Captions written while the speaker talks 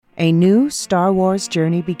A new Star Wars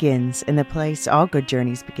journey begins in the place all good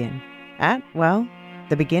journeys begin. At, well,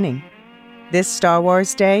 the beginning. This Star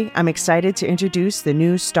Wars Day, I'm excited to introduce the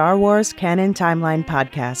new Star Wars Canon Timeline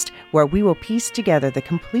podcast, where we will piece together the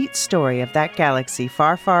complete story of that galaxy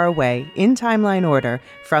far, far away, in timeline order,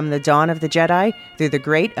 from the dawn of the Jedi through the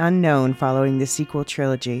great unknown following the sequel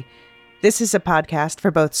trilogy. This is a podcast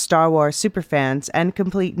for both Star Wars superfans and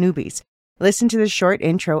complete newbies. Listen to the short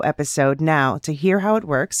intro episode now to hear how it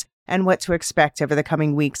works and what to expect over the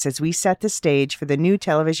coming weeks as we set the stage for the new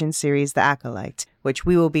television series The Acolyte, which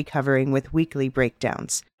we will be covering with weekly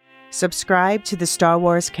breakdowns. Subscribe to the Star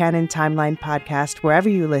Wars Canon Timeline podcast wherever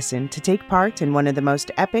you listen to take part in one of the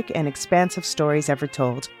most epic and expansive stories ever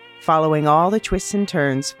told, following all the twists and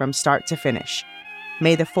turns from start to finish.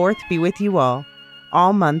 May the 4th be with you all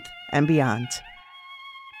month and beyond.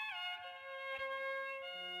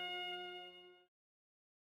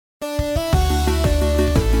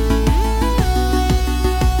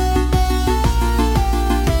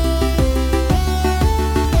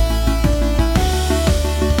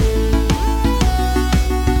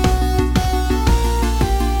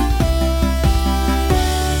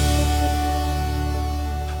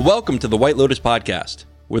 Welcome to the White Lotus podcast.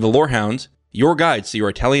 We're the Lorehounds, your guides to your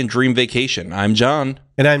Italian dream vacation. I'm John.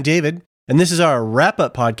 And I'm David. And this is our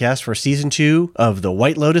wrap-up podcast for Season 2 of The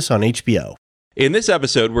White Lotus on HBO. In this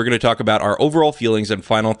episode, we're going to talk about our overall feelings and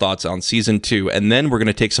final thoughts on Season 2, and then we're going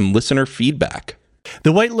to take some listener feedback.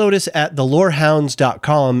 The White Lotus at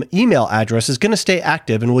thelorehounds.com email address is going to stay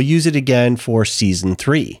active, and we'll use it again for Season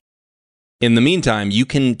 3. In the meantime, you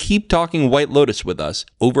can keep talking White Lotus with us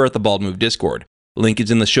over at the Bald Move Discord. Link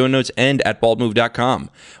is in the show notes and at baldmove.com.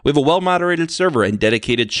 We have a well-moderated server and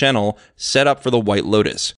dedicated channel set up for the White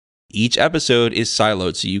Lotus. Each episode is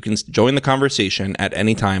siloed, so you can join the conversation at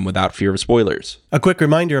any time without fear of spoilers. A quick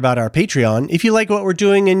reminder about our Patreon. If you like what we're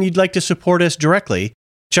doing and you'd like to support us directly,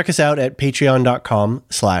 check us out at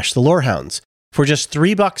patreon.com/thelorehounds. For just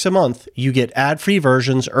 $3 a month, you get ad-free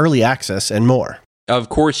versions, early access, and more. Of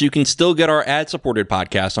course, you can still get our ad-supported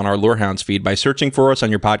podcast on our Lorehounds feed by searching for us on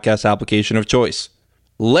your podcast application of choice.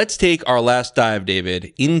 Let's take our last dive,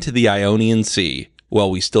 David, into the Ionian Sea. Well,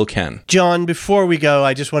 we still can. John, before we go,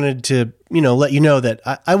 I just wanted to, let you know that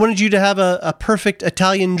I wanted you to have a perfect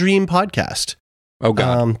Italian dream podcast. Oh,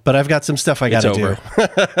 God. But I've got some stuff I got to do.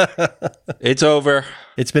 It's over.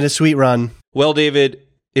 It's been a sweet run. Well, David,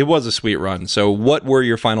 it was a sweet run. So what were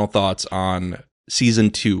your final thoughts on Season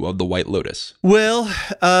 2 of The White Lotus? Well,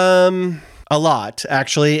 a lot,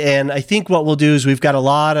 actually. And I think what we'll do is we've got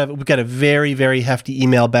a very, very hefty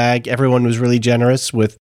email bag. Everyone was really generous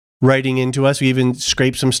with writing into us. We even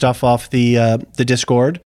scraped some stuff off the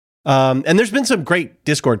Discord. And there's been some great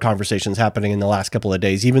Discord conversations happening in the last couple of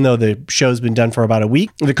days. Even though the show's been done for about a week,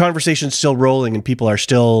 the conversation's still rolling and people are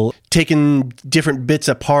still taking different bits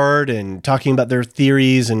apart and talking about their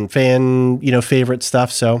theories and fan, favorite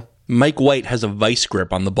stuff. So Mike White has a vice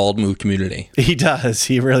grip on the Bald Move community. He does.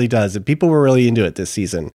 He really does. And people were really into it this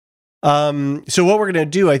season. So what we're going to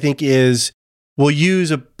do, I think, is we'll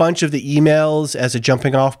use a bunch of the emails as a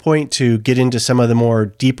jumping off point to get into some of the more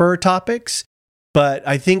deeper topics. But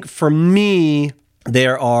I think for me,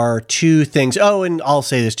 there are two things. Oh, and I'll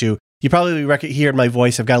say this too. You probably hear in my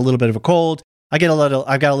voice, I've got a little bit of a cold. I've got a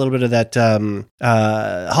little bit of that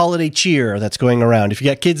holiday cheer that's going around. If you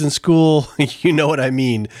got kids in school, you know what I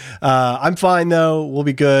mean. I'm fine though. We'll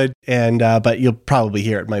be good. And but you'll probably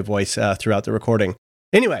hear it in my voice throughout the recording.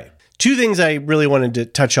 Anyway, two things I really wanted to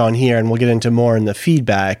touch on here, and we'll get into more in the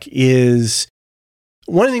feedback, is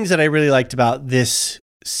one of the things that I really liked about this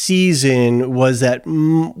season was that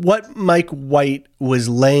what Mike White was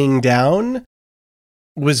laying down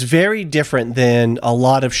was very different than a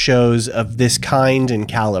lot of shows of this kind and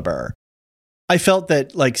caliber. I felt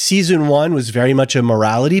that season 1 was very much a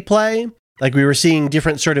morality play. Like we were seeing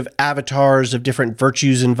different sort of avatars of different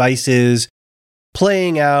virtues and vices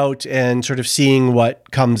playing out and sort of seeing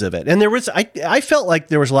what comes of it. And I felt like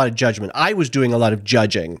there was a lot of judgment. I was doing a lot of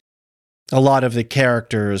judging a lot of the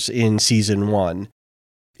characters in season 1.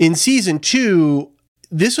 In season 2,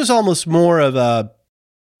 this was almost more of a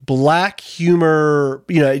black humor,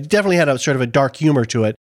 it definitely had a sort of a dark humor to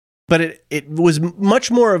it, but it was much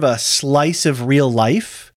more of a slice of real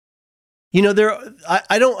life.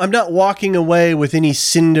 I'm not walking away with any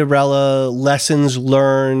Cinderella lessons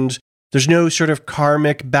learned. There's no sort of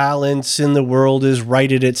karmic balance and the world is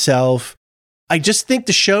righted itself. I just think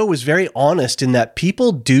the show was very honest in that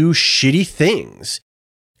people do shitty things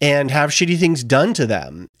and have shitty things done to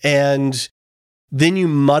them. And then you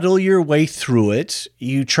muddle your way through it.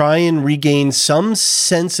 You try and regain some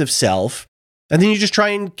sense of self, And then you just try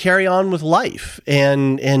and carry on with life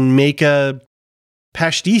and make a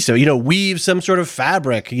pastiche, weave some sort of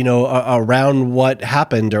fabric, around what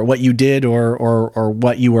happened or what you did or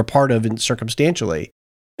what you were part of circumstantially.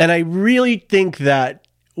 And I really think that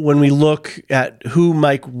when we look at who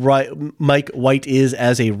Mike White is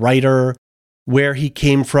as a writer, where he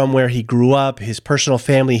came from, where he grew up, his personal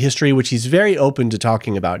family history, which he's very open to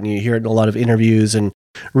talking about, and you hear it in a lot of interviews and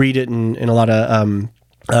read it in a lot of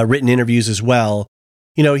written interviews as well.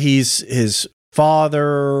 His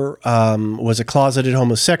father was a closeted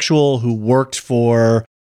homosexual who worked for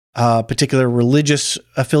particular religious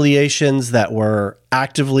affiliations that were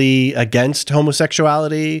actively against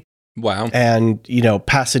homosexuality. Wow. And,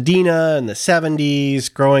 Pasadena in the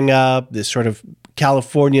 70s, growing up, this sort of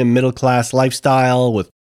California middle-class lifestyle with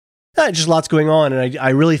just lots going on. And I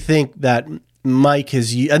really think that Mike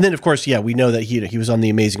has, and then of course, we know that he was on The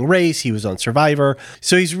Amazing Race, he was on Survivor.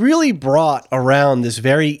 So he's really brought around this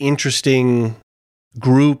very interesting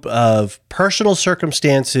group of personal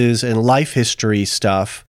circumstances and life history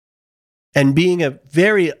stuff, and being a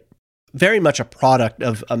very, very much a product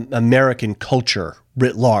of American culture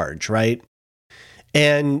writ large, right?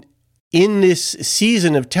 And in this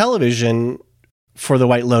season of television for The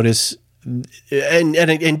White Lotus,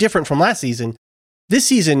 and different from last season, this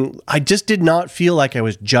season, I just did not feel like I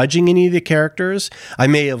was judging any of the characters. I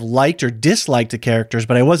may have liked or disliked the characters,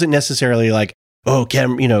 but I wasn't necessarily like, oh,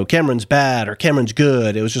 Cameron's bad or Cameron's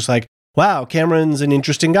good. It was just like, wow, Cameron's an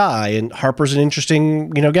interesting guy and Harper's an interesting,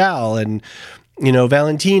 gal, and,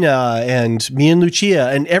 Valentina and me and Lucia,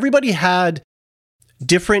 and everybody had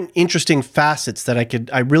different interesting facets that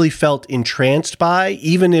I really felt entranced by,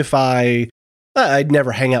 even if I'd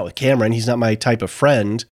never hang out with Cameron. He's not my type of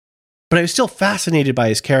friend. But I was still fascinated by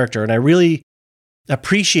his character, and I really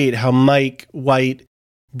appreciate how Mike White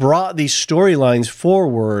brought these storylines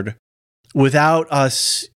forward without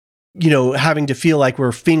us, having to feel like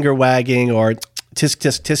we're finger wagging or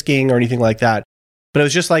tisking or anything like that. But it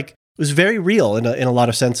was just like, it was very real in a lot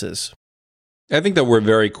of senses. I think that we're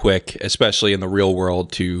very quick, especially in the real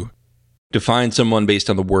world, to define someone based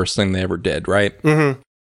on the worst thing they ever did, right? Mm-hmm.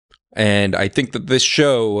 And I think that this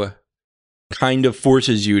show kind of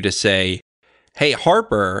forces you to say, hey,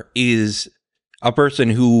 Harper is a person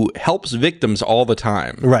who helps victims all the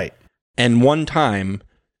time. Right. And one time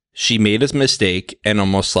she made a mistake and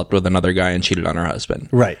almost slept with another guy and cheated on her husband.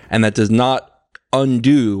 Right. And that does not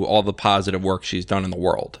undo all the positive work she's done in the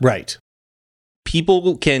world. Right.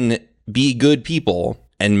 People can be good people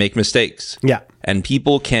and make mistakes. Yeah. And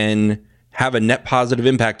people can have a net positive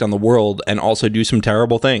impact on the world and also do some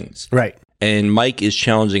terrible things. Right. And Mike is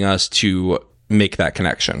challenging us to make that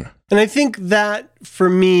connection. And I think that, for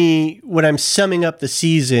me, when I'm summing up the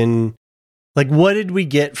season, like, what did we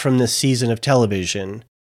get from this season of television?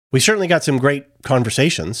 We certainly got some great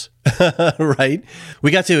conversations, right?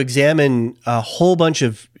 We got to examine a whole bunch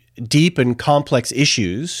of deep and complex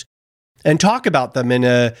issues and talk about them in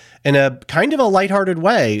a kind of a lighthearted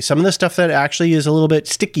way. Some of the stuff that actually is a little bit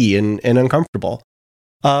sticky and uncomfortable.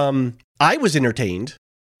 I was entertained.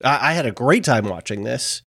 I had a great time watching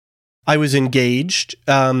this. I was engaged,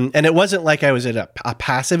 and it wasn't like I was at a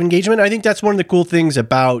passive engagement. I think that's one of the cool things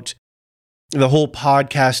about the whole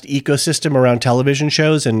podcast ecosystem around television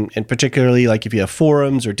shows, and particularly like if you have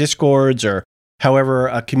forums or discords or however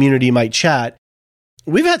a community might chat.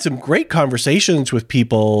 We've had some great conversations with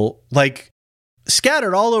people like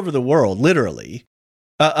scattered all over the world, literally,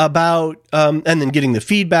 about and then getting the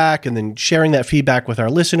feedback and then sharing that feedback with our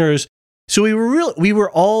listeners. So we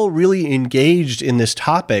were all really engaged in this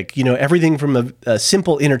topic, everything from a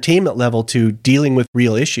simple entertainment level to dealing with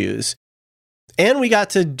real issues. And we got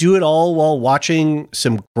to do it all while watching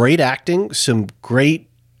some great acting, some great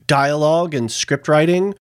dialogue and script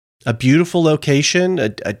writing, a beautiful location,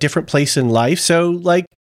 a different place in life. So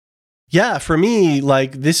for me,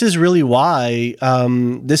 this is really why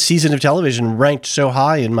this season of television ranked so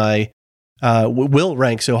high in my will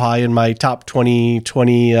rank so high in my top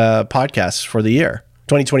 2020 podcasts for the year,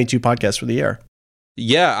 2022 podcasts for the year.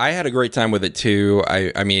 Yeah, I had a great time with it too.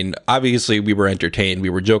 I mean, obviously we were entertained. We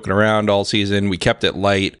were joking around all season. We kept it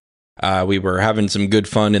light. We were having some good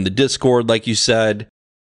fun in the Discord, like you said.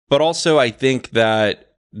 But also, I think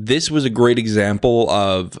that this was a great example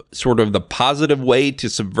of sort of the positive way to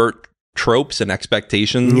subvert tropes and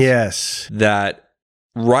expectations. Yes. That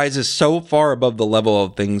rises so far above the level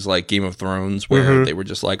of things like Game of Thrones, where they were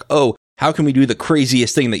just like, oh, how can we do the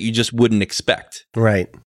craziest thing that you just wouldn't expect? Right.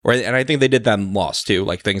 Right. And I think they did that in Lost too,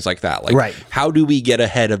 like things like that. Like, right. How do we get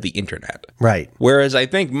ahead of the internet? Right. Whereas I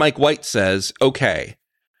think Mike White says, okay,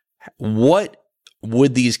 what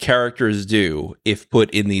would these characters do if put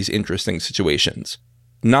in these interesting situations?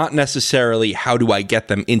 Not necessarily how do I get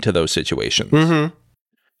them into those situations. Mm-hmm.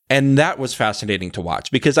 And that was fascinating to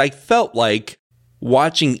watch because I felt like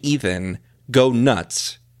watching Ethan go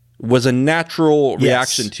nuts was a natural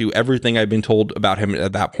reaction to everything I've been told about him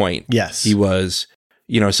at that point. Yes. He was,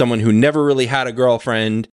 someone who never really had a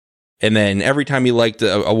girlfriend. And then every time he liked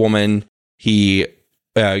a woman,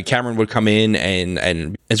 Cameron would come in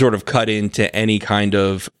and sort of cut into any kind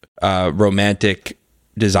of romantic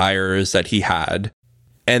desires that he had.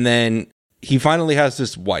 And then he finally has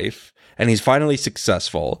this wife and he's finally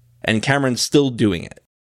successful and Cameron's still doing it.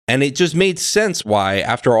 And it just made sense why,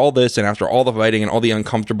 after all this and after all the fighting and all the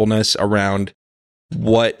uncomfortableness around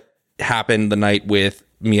what happened the night with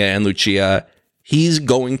Mia and Lucia, he's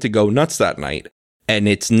going to go nuts that night. And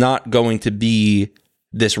it's not going to be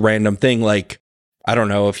this random thing like, I don't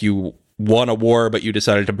know, if you won a war, but you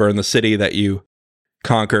decided to burn the city that you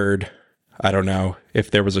conquered. I don't know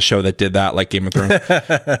if there was a show that did that, like Game of Thrones.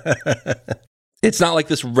 It's not like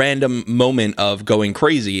this random moment of going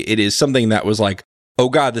crazy. It is something that was like, oh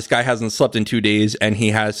God, this guy hasn't slept in 2 days and he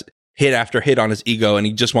has hit after hit on his ego and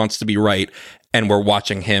he just wants to be right. And we're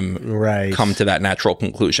watching him come to that natural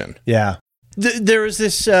conclusion. Yeah. There's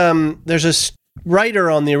this writer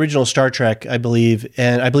on the original Star Trek, I believe,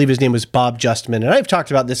 and I believe his name was Bob Justman. And I've talked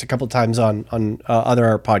about this a couple times on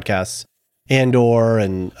other podcasts, Andor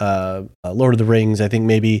and Lord of the Rings, I think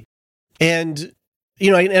maybe. And,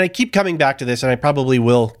 and I keep coming back to this, and I probably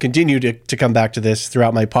will continue to come back to this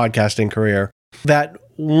throughout my podcasting career, that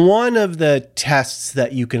one of the tests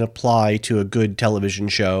that you can apply to a good television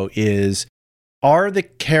show is, are the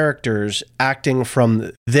characters acting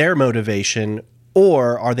from their motivation,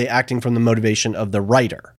 or are they acting from the motivation of the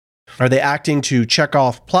writer? Are they acting to check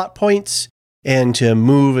off plot points and to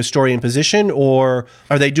move a story in position, or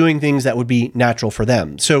are they doing things that would be natural for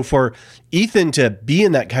them? So for Ethan to be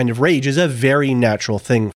in that kind of rage is a very natural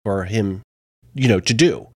thing for him, to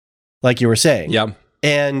do, like you were saying. Yeah.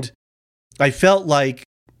 And I felt like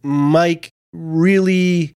Mike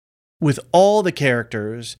really, with all the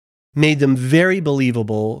characters, made them very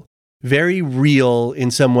believable, very real in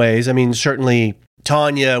some ways. I mean, certainly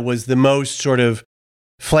Tanya was the most sort of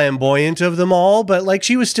flamboyant of them all, but like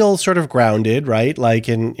she was still sort of grounded, right? Like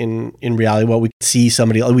in reality, we could see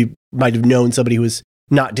somebody, we might have known somebody who was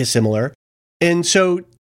not dissimilar. And so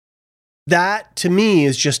that to me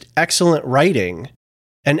is just excellent writing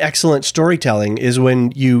and excellent storytelling, is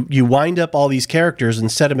when you wind up all these characters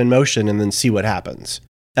and set them in motion and then see what happens.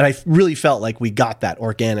 And I really felt like we got that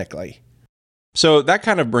organically. So that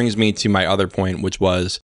kind of brings me to my other point, which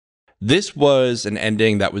was, this was an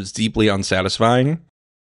ending that was deeply unsatisfying,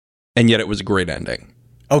 and yet it was a great ending.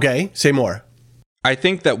 Okay, say more. I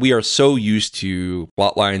think that we are so used to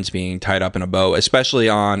plot lines being tied up in a bow, especially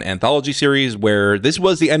on anthology series where this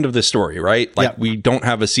was the end of the story, right? Like, we don't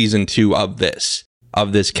have a season 2 of this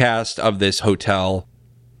cast, of this hotel.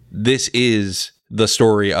 This is the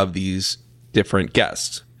story of these different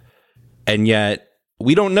guests. And yet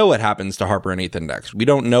we don't know what happens to Harper and Ethan next. We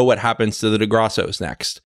don't know what happens to the DeGrassos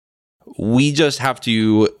next. We just have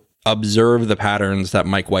to observe the patterns that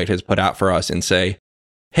Mike White has put out for us and say,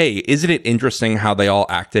 hey, isn't it interesting how they all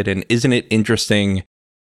acted? And isn't it interesting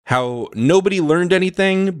how nobody learned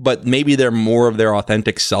anything, but maybe they're more of their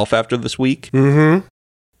authentic self after this week? Mm-hmm.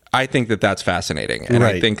 I think that that's fascinating. And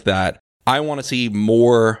I think that I want to see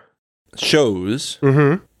more shows,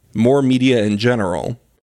 more media in general,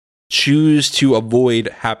 choose to avoid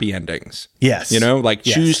happy endings. Yes.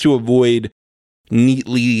 Choose to avoid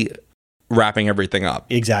neatly wrapping everything up.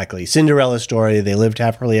 Exactly. Cinderella story, they lived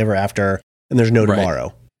happily ever after, and there's no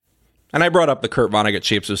tomorrow. And I brought up the Kurt Vonnegut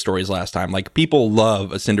Shapes of Stories last time. Like, people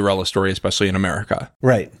love a Cinderella story, especially in America.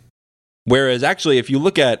 Right. Whereas actually, if you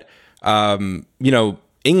look at,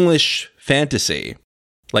 English fantasy,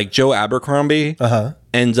 like Joe Abercrombie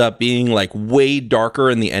ends up being like way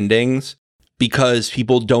darker in the endings because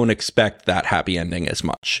people don't expect that happy ending as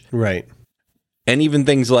much. Right. And even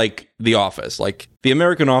things like The Office, like the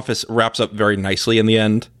American Office wraps up very nicely in the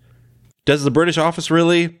end. Does the British Office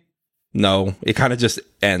really? No, it kind of just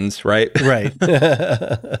ends, right? Right.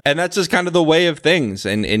 And that's just kind of the way of things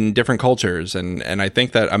in different cultures. And I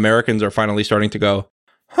think that Americans are finally starting to go,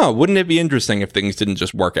 wouldn't it be interesting if things didn't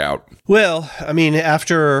just work out? Well, I mean,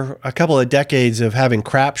 after a couple of decades of having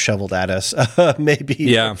crap shoveled at us,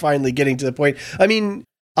 maybe we're finally getting to the point. I mean,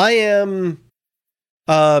 I am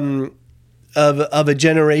of a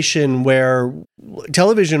generation where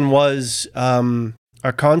television was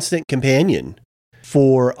a constant companion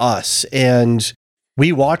for us. And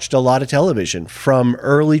we watched a lot of television from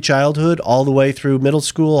early childhood all the way through middle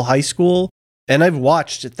school, high school. And I've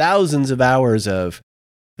watched thousands of hours of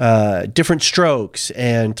Different Strokes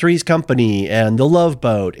and Three's Company and The Love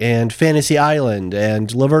Boat and Fantasy Island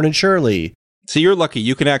and Laverne and Shirley. So you're lucky.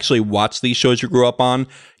 You can actually watch these shows you grew up on.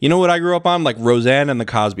 You know what I grew up on? Like Roseanne and The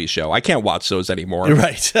Cosby Show. I can't watch those anymore.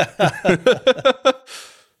 Right.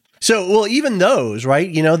 So, well, even those, right?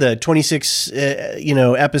 You know, the 26,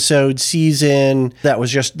 episode season that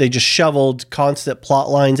was they just shoveled constant plot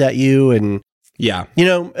lines at you. And, yeah,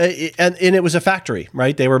 and it was a factory,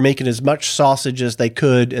 right? They were making as much sausage as they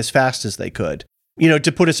could, as fast as they could,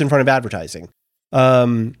 to put us in front of advertising.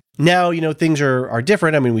 Now, things are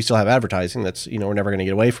different. I mean, we still have advertising. That's, we're never going to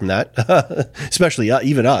get away from that, especially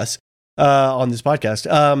even us on this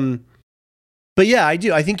podcast. But yeah, I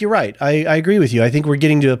do. I think you're right. I agree with you. I think we're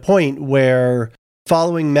getting to a point where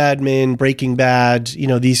following Mad Men, Breaking Bad,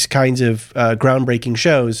 these kinds of groundbreaking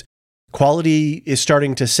shows, quality is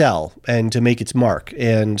starting to sell and to make its mark.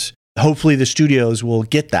 And hopefully the studios will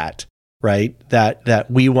get that, right? That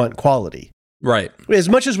we want quality. Right. As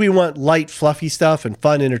much as we want light, fluffy stuff and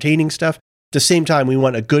fun, entertaining stuff, at the same time, we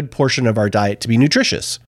want a good portion of our diet to be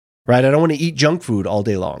nutritious, right? I don't want to eat junk food all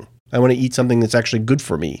day long. I want to eat something that's actually good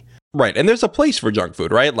for me. Right. And there's a place for junk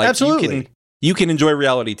food, right? Like absolutely. You can enjoy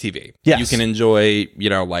reality TV. Yes. You can enjoy,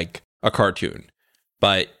 like a cartoon,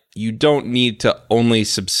 but you don't need to only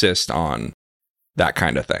subsist on that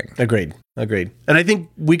kind of thing. Agreed. And I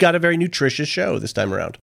think we got a very nutritious show this time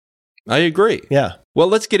around. I agree. Yeah. Well,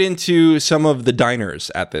 let's get into some of the diners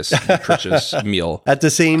at this nutritious meal. At the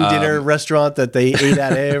same dinner restaurant that they ate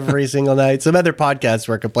at every single night. Some other podcasts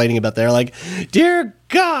were complaining about. They're like, dear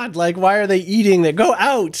God, like, why are they eating there? Go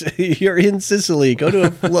out. You're in Sicily. Go to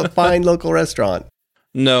a fine local restaurant.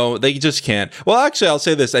 No, they just can't. Well, actually, I'll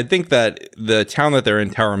say this. I think that the town that they're in,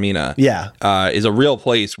 Taormina, is a real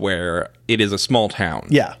place where it is a small town.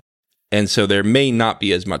 Yeah. And so there may not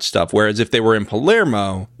be as much stuff. Whereas if they were in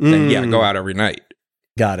Palermo, then go out every night.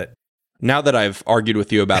 Got it. Now that I've argued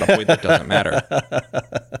with you about a point that doesn't matter,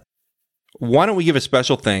 why don't we give a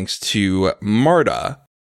special thanks to Marta,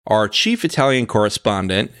 our chief Italian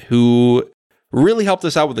correspondent, who really helped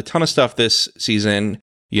us out with a ton of stuff this season,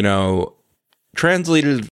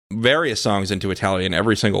 translated various songs into Italian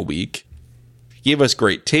every single week, gave us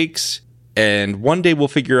great takes, and one day we'll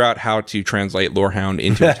figure out how to translate Lorehound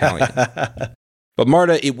into Italian. But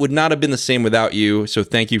Marta, it would not have been the same without you, so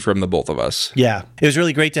thank you from the both of us. Yeah, it was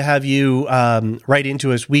really great to have you write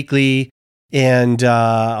into us weekly, and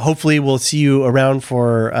hopefully we'll see you around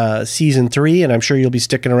for season 3, and I'm sure you'll be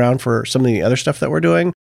sticking around for some of the other stuff that we're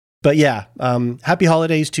doing. But yeah, happy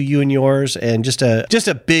holidays to you and yours, and just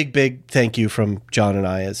a big thank you from John and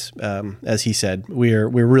I, as he said. We're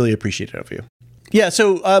really appreciative of you. Yeah,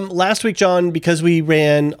 so last week, John, because we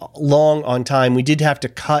ran long on time, we did have to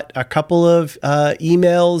cut a couple of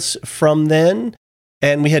emails from then,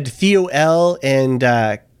 and we had Theo L. and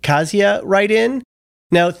Kazia write in.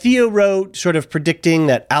 Now, Theo wrote sort of predicting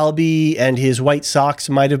that Albie and his white socks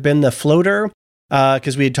might have been the floater,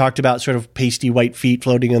 because we had talked about sort of pasty white feet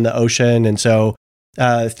floating in the ocean, and so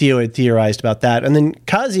Theo had theorized about that. And then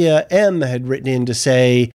Kazia M. had written in to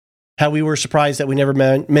say how we were surprised that we never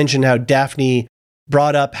mentioned how Daphne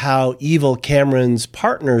brought up how evil Cameron's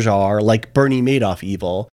partners are, like Bernie Madoff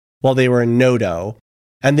evil, while they were in Nodo.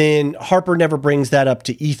 And then Harper never brings that up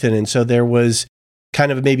to Ethan, and so there was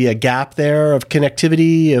kind of maybe a gap there of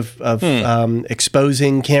connectivity, of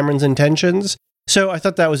exposing Cameron's intentions. So I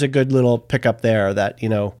thought that was a good little pickup there that,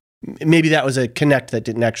 maybe that was a connect that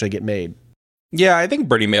didn't actually get made. Yeah, I think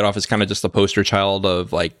Bernie Madoff is kind of just the poster child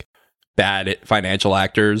of, like, bad financial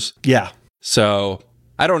actors. Yeah. So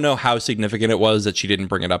I don't know how significant it was that she didn't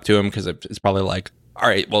bring it up to him, because it's probably like, all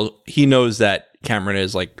right, well, he knows that Cameron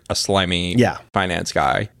is like a slimy finance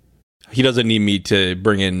guy. He doesn't need me to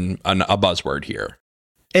bring in a buzzword here.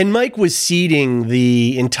 And Mike was seeding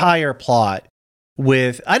the entire plot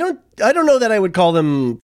with, I don't know that I would call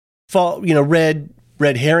them, red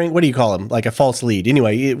herring. What do you call them? Like a false lead.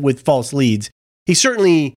 Anyway, with false leads, he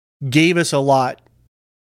certainly gave us a lot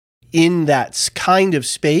in that kind of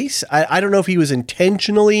space. I don't know if he was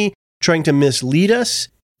intentionally trying to mislead us.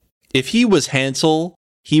 If he was Hansel,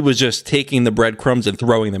 he was just taking the breadcrumbs and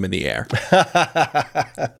throwing them in the air.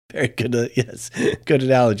 Very good. Yes. Good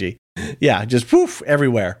analogy. Yeah. Just poof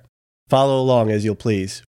everywhere. Follow along as you'll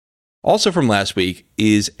please. Also from last week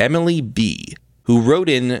is Emily B., who wrote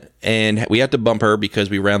in, and we had to bump her because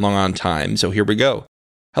we ran long on time. So here we go.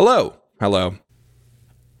 Hello.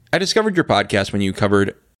 I discovered your podcast when you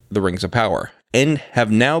covered The Rings of Power, and have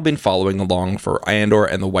now been following along for Andor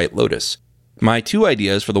and the White Lotus. My 2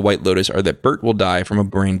 ideas for the White Lotus are that Bert will die from a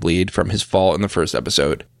brain bleed from his fall in the first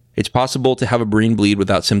episode, It's possible to have a brain bleed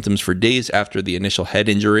without symptoms for days after the initial head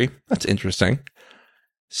injury. That's interesting.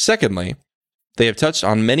 Secondly, they have touched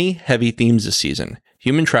on many heavy themes this season.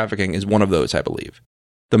 Human trafficking is one of those, I believe.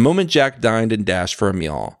 The moment Jack dined and dashed for a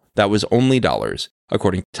meal that was only dollars,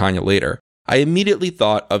 according to Tanya later, I immediately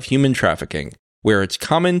thought of human trafficking, where it's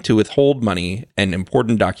common to withhold money and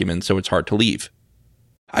important documents so it's hard to leave.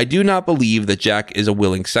 I do not believe that Jack is a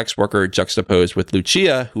willing sex worker juxtaposed with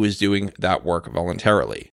Lucia, who is doing that work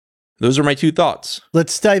voluntarily. Those are my 2 thoughts.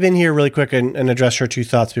 Let's dive in here really quick and address her 2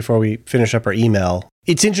 thoughts before we finish up our email.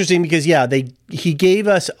 It's interesting because, he gave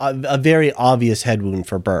us a very obvious head wound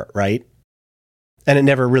for Bert, right? And it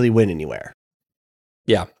never really went anywhere.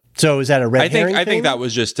 Yeah. So is that a red herring I think that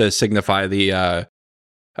was just to signify the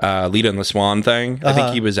lead on the swan thing. I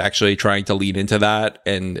think he was actually trying to lead into that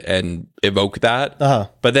and evoke that.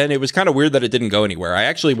 But then it was kind of weird that it didn't go anywhere. I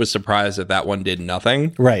actually was surprised that one did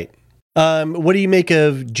nothing. Right. What do you make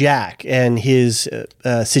of Jack and his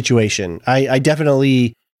situation? I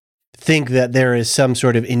definitely think that there is some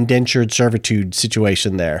sort of indentured servitude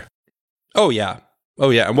situation there. Oh, yeah.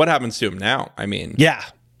 And what happens to him now? I mean, yeah.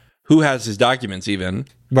 Who has his documents even?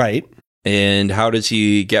 Right. And how does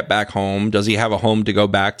he get back home? Does he have a home to go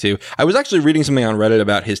back to? I was actually reading something on Reddit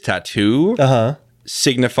about his tattoo,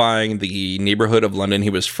 signifying the neighborhood of London he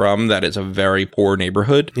was from. That is a very poor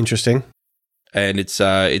neighborhood. Interesting. And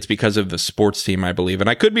it's because of the sports team, I believe. And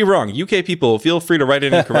I could be wrong. UK people, feel free to write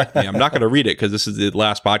in and correct me. I'm not going to read it because this is the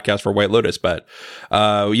last podcast for White Lotus, but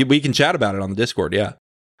we can chat about it on the Discord, yeah.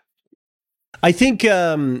 I think, it's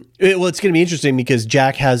going to be interesting because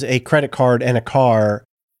Jack has a credit card and a car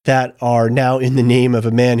that are now in the name of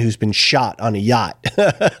a man who's been shot on a yacht,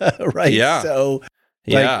 right? Yeah. So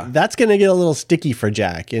that's going to get a little sticky for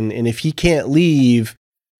Jack. And if he can't leave,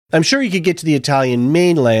 I'm sure he could get to the Italian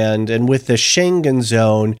mainland, and with the Schengen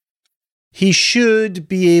zone, he should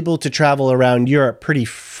be able to travel around Europe pretty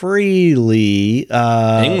freely.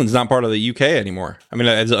 England's not part of the UK anymore. I mean,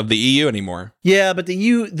 of the EU anymore. Yeah, but the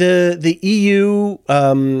EU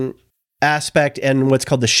aspect and what's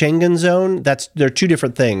called the Schengen zone, they're 2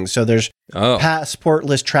 different things. So there's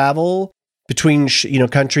passportless travel between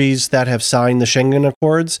countries that have signed the Schengen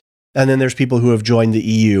Accords, and then there's people who have joined the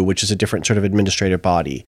EU, which is a different sort of administrative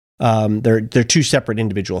body. They're 2 separate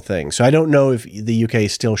individual things. So I don't know if the UK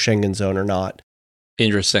is still Schengen zone or not.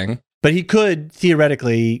 Interesting. But he could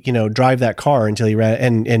theoretically, drive that car until he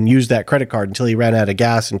ran and use that credit card until he ran out of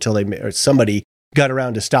gas until somebody got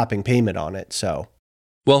around to stopping payment on it. So,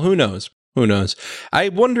 well, who knows? Who knows? I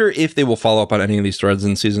wonder if they will follow up on any of these threads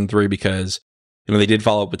in season 3 because they did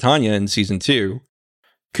follow up with Tanya in season 2.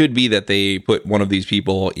 Could be that they put one of these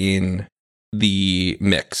people in the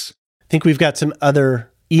mix. I think we've got some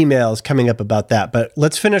other emails coming up about that, but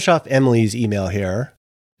let's finish off Emily's email here.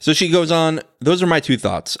 So she goes on, those are my 2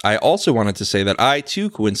 thoughts. I also wanted to say that I, too,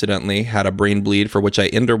 coincidentally had a brain bleed for which I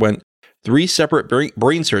underwent 3 separate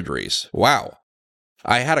brain surgeries. Wow.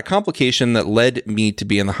 I had a complication that led me to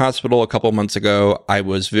be in the hospital a couple months ago. I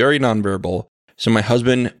was very nonverbal, so my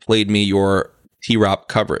husband played me your T-Rop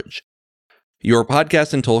coverage. Your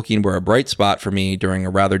podcast and Tolkien were a bright spot for me during a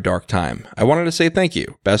rather dark time. I wanted to say thank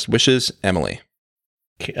you. Best wishes, Emily.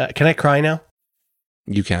 Can I cry now?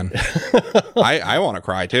 You can. I want to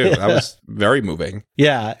cry too. That was very moving.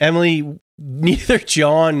 Yeah, Emily, neither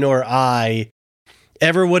John nor I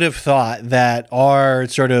ever would have thought that our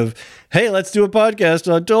sort of, hey, let's do a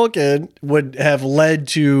podcast on Tolkien would have led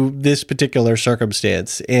to this particular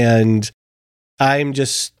circumstance. And I'm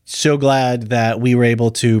just so glad that we were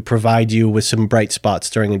able to provide you with some bright spots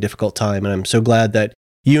during a difficult time. And I'm so glad that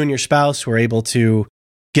you and your spouse were able to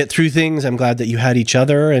get through things. I'm glad that you had each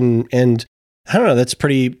other. And I don't know, that's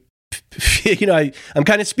pretty, I'm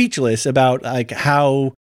kind of speechless about like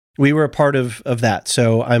how we were a part of that.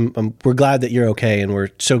 So we're glad that you're okay. And we're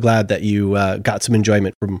so glad that you got some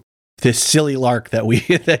enjoyment from this silly lark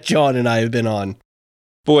that John and I have been on.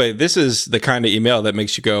 Boy, this is the kind of email that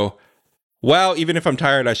makes you go, wow, even if I'm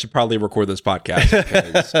tired, I should probably record this podcast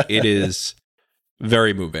because it is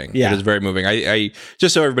very moving. Yeah. It is very moving. I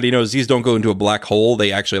just so everybody knows, these don't go into a black hole.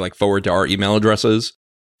 They actually like forward to our email addresses.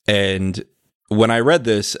 And when I read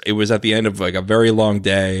this, it was at the end of like a very long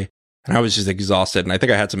day and I was just exhausted. And I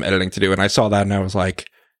think I had some editing to do. And I saw that and I was like,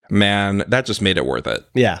 man, that just made it worth it.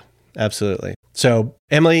 Yeah, absolutely. So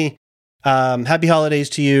Emily, happy holidays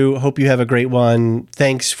to you. Hope you have a great one.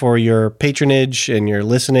 Thanks for your patronage and your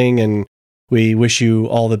listening. And we wish you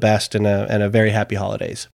all the best and a very happy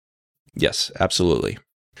holidays. Yes, absolutely.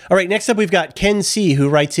 All right, next up we've got Ken C., who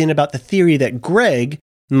writes in about the theory that Greg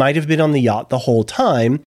might have been on the yacht the whole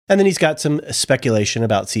time, and then he's got some speculation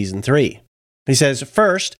about season 3. He says,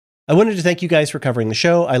 first, I wanted to thank you guys for covering the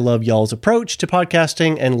show. I love y'all's approach to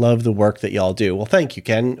podcasting and love the work that y'all do. Well, thank you,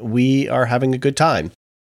 Ken. We are having a good time.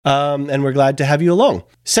 And we're glad to have you along.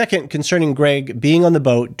 Second, concerning Greg being on the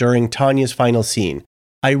boat during Tanya's final scene.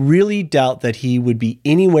 I really doubt that he would be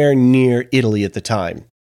anywhere near Italy at the time.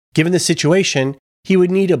 Given the situation, he would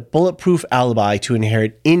need a bulletproof alibi to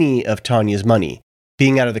inherit any of Tanya's money.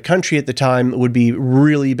 Being out of the country at the time would be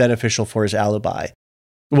really beneficial for his alibi.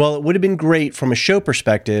 While it would have been great from a show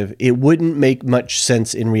perspective, it wouldn't make much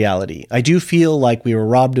sense in reality. I do feel like we were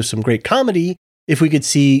robbed of some great comedy if we could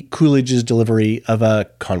see Coolidge's delivery of a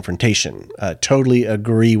confrontation. Totally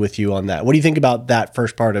agree with you on that. What do you think about that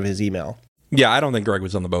first part of his email? Yeah, I don't think Greg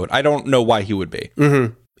was on the boat. I don't know why he would be.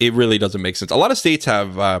 Mm-hmm. It really doesn't make sense. A lot of states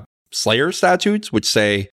have Slayer statutes, which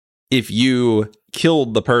say if you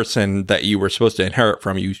killed the person that you were supposed to inherit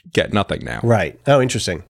from, you get nothing now. Right. Oh,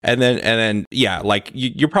 interesting. And then, yeah, like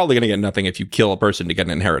you're probably going to get nothing if you kill a person to get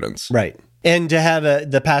an inheritance. Right. And to have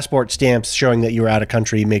the passport stamps showing that you were out of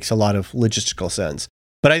country makes a lot of logistical sense.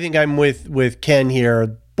 But I think I'm with Ken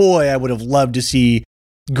here. Boy, I would have loved to see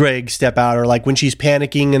Greg step out, or like when she's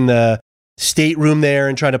panicking in the stateroom there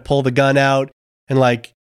and try to pull the gun out and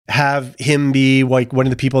like have him be like one of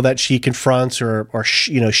the people that she confronts or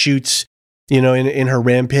shoots, in her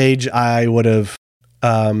rampage. I would have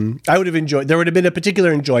enjoyed. There would have been a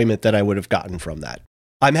particular enjoyment that I would have gotten from that.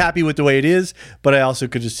 I'm happy with the way it is, but I also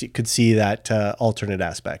could see that alternate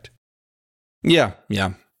aspect. Yeah.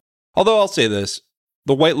 Although I'll say this,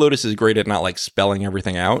 the White Lotus is great at not like spelling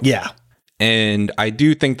everything out. Yeah. And I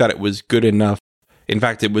do think that it was good enough. In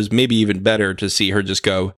fact, it was maybe even better to see her just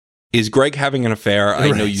go, is Greg having an affair?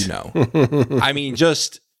 I know you know. I mean,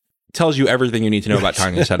 just tells you everything you need to know about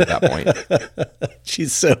Tanya's head at that point.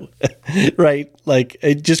 She's so right. Like,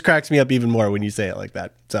 it just cracks me up even more when you say it like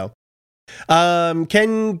that. So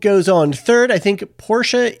Ken goes on. Third, I think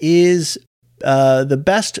Portia is the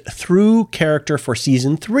best through character for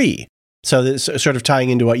season 3. So this sort of tying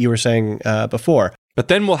into what you were saying before. But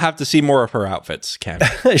then we'll have to see more of her outfits, Ken.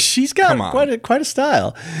 She's got quite a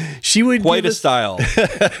style. She would quite a style,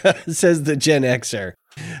 says the Gen Xer.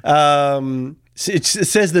 It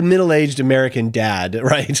says the middle-aged American dad,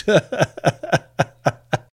 right?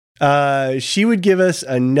 She would give us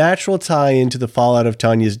a natural tie into the fallout of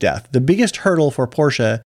Tanya's death. The biggest hurdle for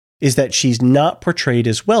Portia is that she's not portrayed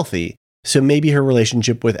as wealthy. So maybe her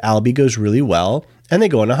relationship with Albie goes really well, and they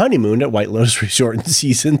go on a honeymoon at White Lotus Resort in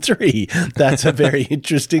season 3. That's a very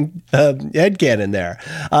interesting headcanon there.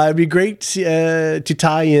 It'd be great to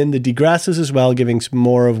tie in the DeGrassos as well, giving some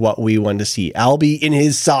more of what we want to see. Albie in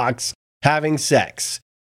his socks having sex.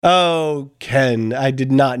 Oh, Ken, I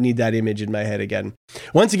did not need that image in my head again.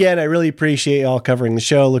 Once again, I really appreciate y'all covering the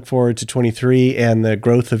show. Look forward to 23 and the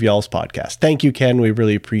growth of y'all's podcast. Thank you, Ken. We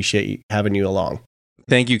really appreciate having you along.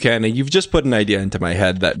 Thank you, Ken. And you've just put an idea into my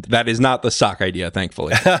head that is not the sock idea,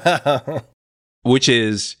 thankfully. Which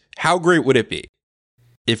is, how great would it be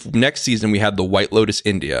if next season we had the White Lotus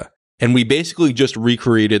India and we basically just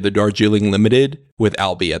recreated the Darjeeling Limited with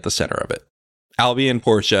Albie at the center of it? Albie and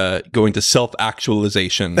Portia going to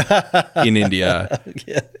self-actualization in India,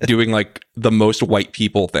 doing like the most white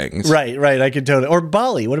people things. Right. I could totally. Or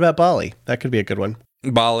Bali. What about Bali? That could be a good one.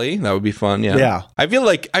 Bali, that would be fun. Yeah. I feel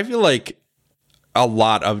like a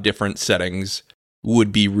lot of different settings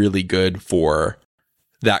would be really good for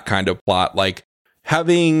that kind of plot. Like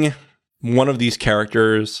having one of these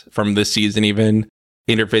characters from this season even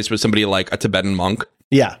interface with somebody like a Tibetan monk.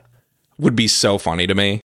 Yeah. Would be so funny to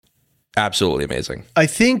me. Absolutely amazing. I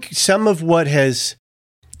think some of what has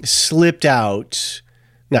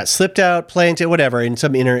planted, whatever, in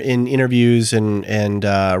some in interviews and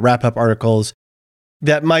wrap-up articles,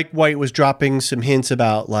 that Mike White was dropping some hints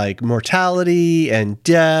about like mortality and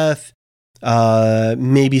death,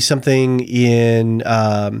 maybe something in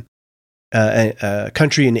a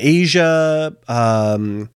country in Asia,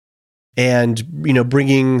 and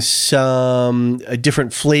bringing some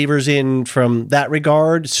different flavors in from that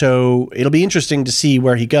regard. So it'll be interesting to see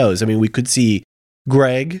where he goes. I mean, we could see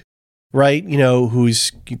Greg, right? Who's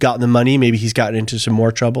gotten the money. Maybe he's gotten into some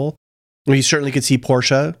more trouble. We certainly could see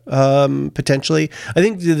Portia, potentially. I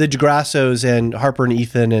think the DeGrassos and Harper and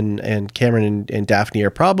Ethan and Cameron and Daphne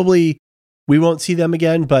are probably, we won't see them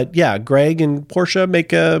again. But yeah, Greg and Portia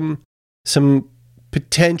make some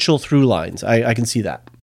potential through lines. I can see that.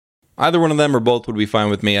 Either one of them or both would be fine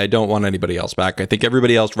with me. I don't want anybody else back. I think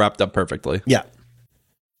everybody else wrapped up perfectly. Yeah.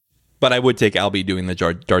 But I would take Albie doing the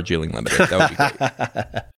Darjeeling Limited. That would be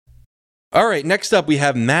great. All right, next up we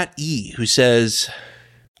have Matt E., who says,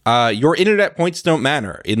 your internet points don't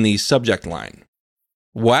matter in the subject line.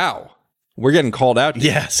 Wow. We're getting called out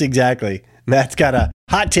here. Yes, exactly. Matt's got a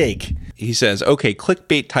Hot take. He says, okay,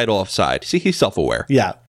 clickbait title aside. See, he's self-aware.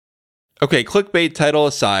 Yeah. Okay, clickbait title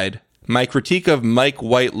aside. My critique of Mike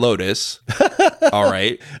White Lotus. All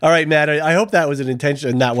right. All right, Matt. I hope that was an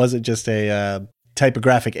intention. That wasn't just a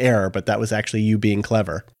typographic error, but that was actually you being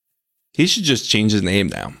clever. He should just change his name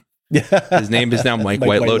now. His name is now Mike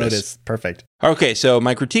White Lotus. Perfect. Okay, so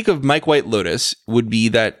my critique of Mike White Lotus would be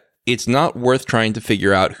that it's not worth trying to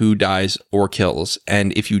figure out who dies or kills.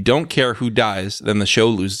 And if you don't care who dies, then the show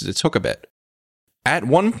loses its hook a bit. At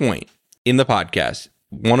one point in the podcast,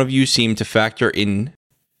 one of you seemed to factor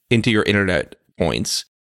into your internet points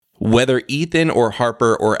whether Ethan or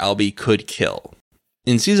Harper or Albie could kill.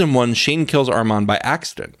 In season 1, Shane kills Armand by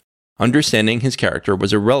accident. Understanding his character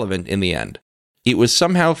was irrelevant in the end. It was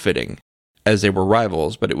somehow fitting, as they were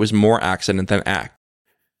rivals, but it was more accident than act.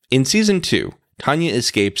 In season 2, Tanya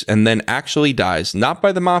escapes and then actually dies not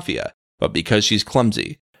by the mafia, but because she's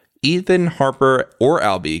clumsy. Ethan, Harper, or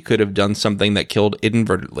Albie could have done something that killed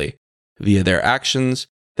inadvertently, via their actions,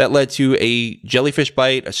 that led to a jellyfish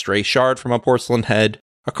bite, a stray shard from a porcelain head,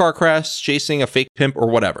 a car crash, chasing a fake pimp, or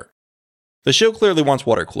whatever. The show clearly wants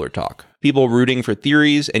water cooler talk, people rooting for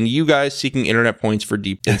theories, and you guys seeking internet points for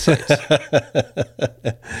deep insights.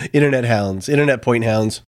 Internet hounds, internet point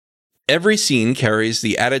hounds. Every scene carries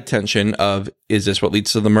the added tension of, is this what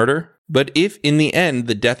leads to the murder? But if in the end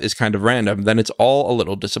the death is kind of random, then it's all a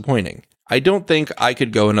little disappointing. I don't think I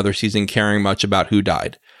could go another season caring much about who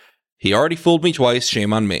died. He already fooled me twice,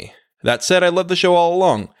 shame on me. That said, I love the show all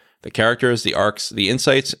along. The characters, the arcs, the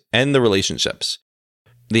insights, and the relationships.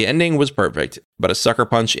 The ending was perfect, but a sucker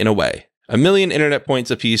punch in a way. 1 million internet points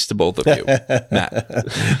apiece to both of you. Matt.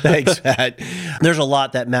 Thanks, Matt. There's a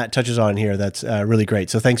lot that Matt touches on here that's really great.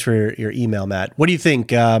 So thanks for your email, Matt. What do you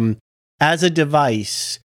think? As a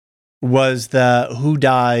device, was the Who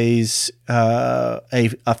Dies a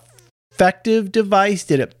effective device?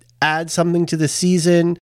 Did it add something to the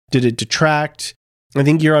season? Did it detract? I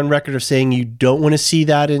think you're on record of saying you don't want to see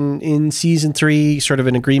that in season 3, sort of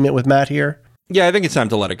in agreement with Matt here. Yeah, I think it's time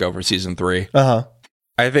to let it go for season 3. Uh-huh.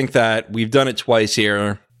 I think that we've done it twice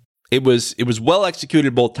here. It was well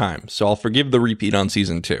executed both times, so I'll forgive the repeat on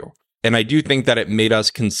season 2. And I do think that it made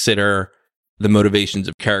us consider the motivations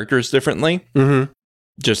of characters differently,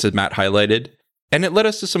 just as Matt highlighted. And it led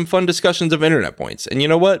us to some fun discussions of internet points. And you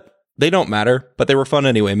know what? They don't matter, but they were fun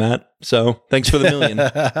anyway, Matt. So thanks for the million.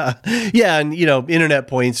 Yeah, and internet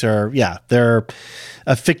points are, they're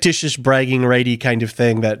a fictitious bragging righty kind of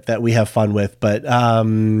thing that we have fun with. But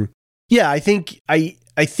I think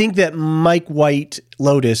that Mike White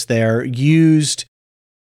Lotus there used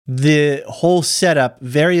the whole setup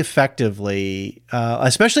very effectively,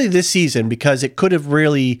 especially this season, because it could have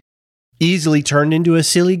really easily turned into a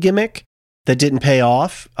silly gimmick that didn't pay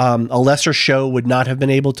off. A lesser show would not have been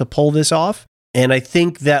able to pull this off. And I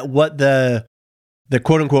think that what the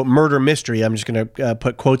quote unquote murder mystery, I'm just going to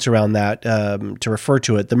put quotes around that to refer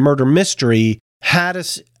to it. The murder mystery had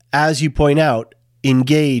us, as you point out,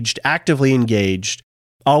 actively engaged,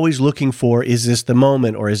 always looking for, is this the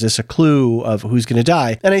moment or is this a clue of who's going to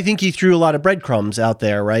die? And I think he threw a lot of breadcrumbs out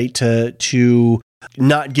there, right? To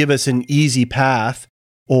not give us an easy path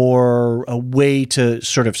or a way to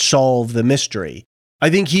sort of solve the mystery. I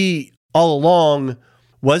think he, all along,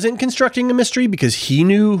 wasn't constructing a mystery because he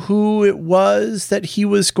knew who it was that he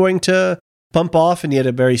was going to bump off, and he had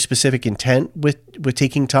a very specific intent with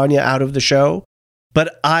taking Tanya out of the show.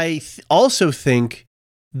 But I also think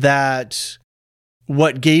that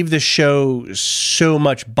what gave the show so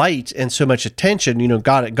much bite and so much attention,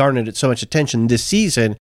 garnered it so much attention this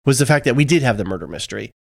season, was the fact that we did have the murder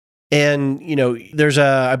mystery. And, there's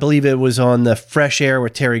I believe it was on the Fresh Air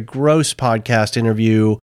with Terry Gross podcast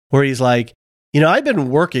interview where he's like, I've been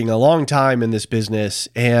working a long time in this business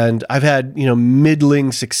and I've had,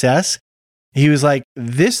 middling success. He was like,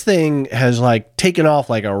 this thing has taken off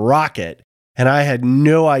like a rocket and I had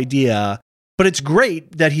no idea, but it's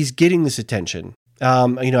great that he's getting this attention.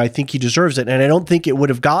 I think he deserves it. And I don't think it would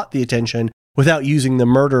have got the attention without using the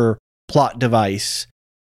murder plot device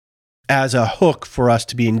as a hook for us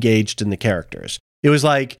to be engaged in the characters. It was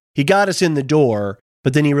like he got us in the door,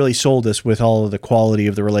 but then he really sold us with all of the quality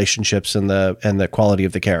of the relationships and the quality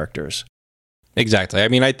of the characters. Exactly. I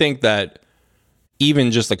mean, I think that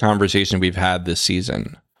even just the conversation we've had this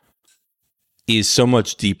season is so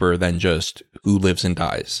much deeper than just who lives and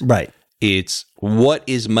dies. Right. It's what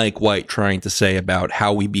is Mike White trying to say about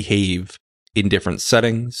how we behave in different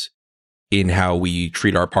settings, in how we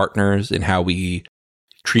treat our partners, in how we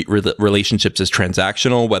treat relationships as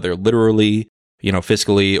transactional, whether literally,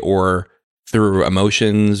 fiscally, or through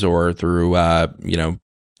emotions or through,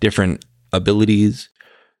 different abilities.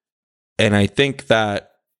 And I think that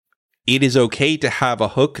it is okay to have a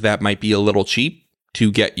hook that might be a little cheap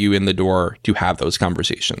to get you in the door to have those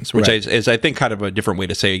conversations, which is I think, kind of a different way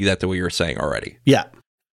to say exactly what you were saying already. Yeah.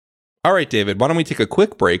 All right, David, why don't we take a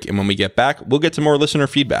quick break, and when we get back, we'll get to more listener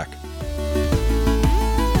feedback.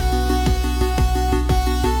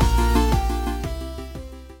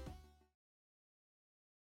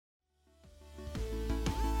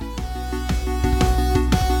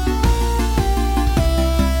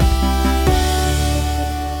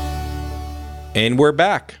 And we're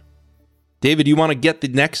back. David, you want to get the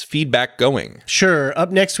next feedback going? Sure. Up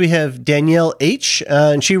next, we have Danielle H.,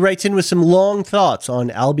 and she writes in with some long thoughts on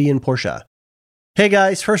Albie and Portia. Hey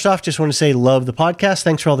guys, first off, just want to say love the podcast.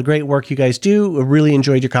 Thanks for all the great work you guys do. I really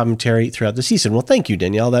enjoyed your commentary throughout the season. Well, thank you,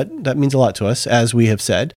 Danielle. That means a lot to us, as we have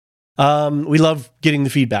said. We love getting the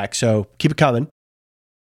feedback, so keep it coming.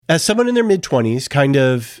 As someone in their mid-20s, kind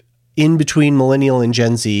of in between millennial and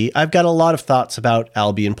Gen Z, I've got a lot of thoughts about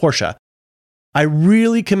Albie and Portia. I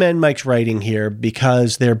really commend Mike's writing here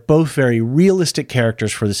because they're both very realistic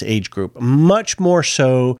characters for this age group, much more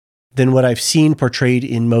so than what I've seen portrayed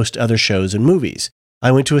in most other shows and movies.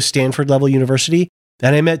 I went to a Stanford-level university,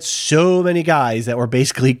 and I met so many guys that were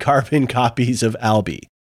basically carbon copies of Albie.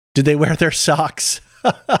 Did they wear their socks?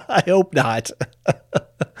 I hope not.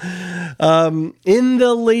 In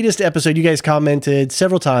the latest episode, you guys commented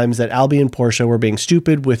several times that Albie and Portia were being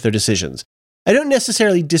stupid with their decisions. I don't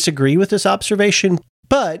necessarily disagree with this observation,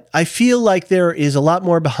 but I feel like there is a lot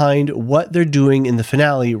more behind what they're doing in the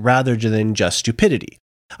finale rather than just stupidity.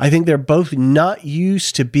 I think they're both not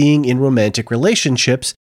used to being in romantic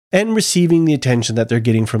relationships and receiving the attention that they're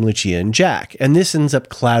getting from Lucia and Jack, and this ends up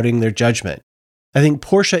clouding their judgment. I think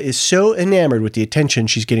Portia is so enamored with the attention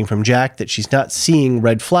she's getting from Jack that she's not seeing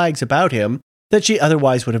red flags about him that she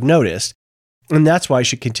otherwise would have noticed, and that's why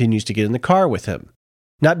she continues to get in the car with him.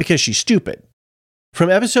 Not because she's stupid. From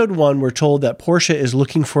episode 1, we're told that Portia is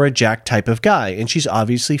looking for a Jack type of guy, and she's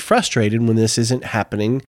obviously frustrated when this isn't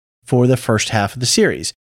happening for the first half of the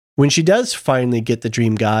series. When she does finally get the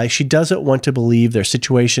dream guy, she doesn't want to believe their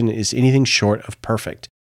situation is anything short of perfect,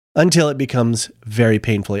 until it becomes very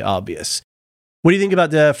painfully obvious. What do you think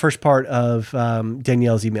about the first part of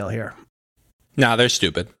Danielle's email here? Nah, they're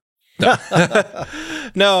stupid. No.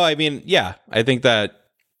 No, I mean, yeah, I think that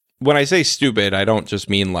when I say stupid, I don't just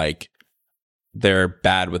mean like they're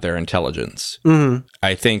bad with their intelligence. Mm-hmm.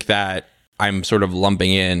 I think that I'm sort of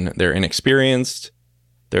lumping in they're inexperienced,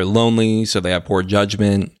 they're lonely, so they have poor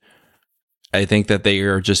judgment. I think that they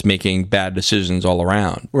are just making bad decisions all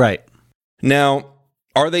around. Right. Now,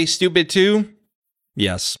 are they stupid too?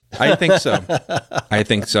 Yes, I think so. I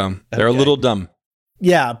think so. They're a little dumb.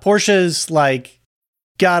 Yeah, Portia's like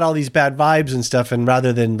got all these bad vibes and stuff, and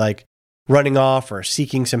rather than like running off or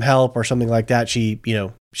seeking some help or something like that, she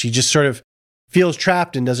just sort of feels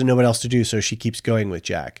trapped and doesn't know what else to do, so she keeps going with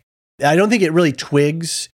Jack. I don't think it really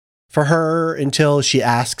twigs for her until she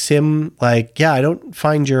asks him, like, yeah, I don't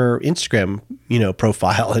find your Instagram,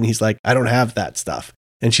 profile. And he's like, I don't have that stuff.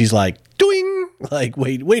 And she's like, doing, like,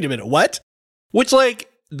 wait a minute, what? Which, like,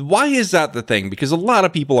 why is that the thing? Because a lot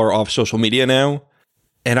of people are off social media now,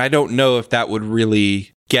 and I don't know if that would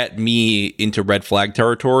really get me into red flag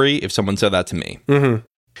territory if someone said that to me. Mm-hmm.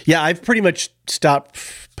 Yeah, I've pretty much stopped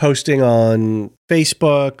posting on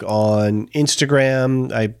Facebook, on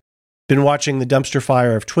Instagram. I've been watching the dumpster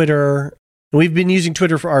fire of Twitter. And we've been using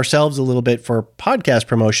Twitter for ourselves a little bit for podcast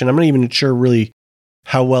promotion. I'm not even sure really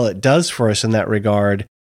how well it does for us in that regard.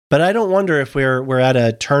 But I don't wonder if we're at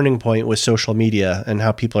a turning point with social media and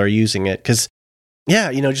how people are using it. Because,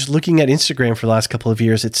 yeah, just looking at Instagram for the last couple of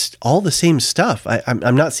years, it's all the same stuff.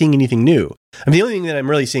 I'm not seeing anything new. I mean, the only thing that I'm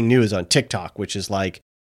really seeing new is on TikTok, which is like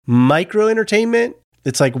micro entertainment.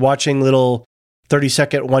 It's like watching little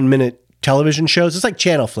 30-second, 1-minute television shows. It's like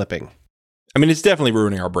channel flipping. I mean, it's definitely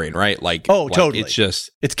ruining our brain, right? Totally.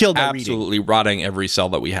 It's killed my absolutely reading. Rotting every cell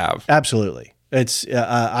that we have. Absolutely. It's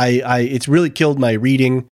it's really killed my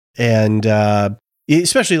reading, and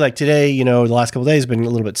especially like today. The last couple of days I've been a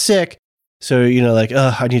little bit sick, so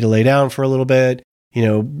I need to lay down for a little bit.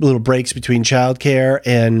 Little breaks between childcare,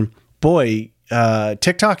 and boy,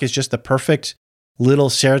 TikTok is just the perfect little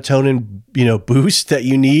serotonin boost that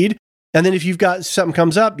you need. And then if you've got something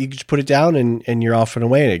comes up, you can just put it down and you're off and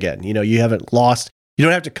away again. You haven't lost. You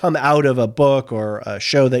don't have to come out of a book or a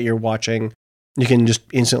show that you're watching. You can just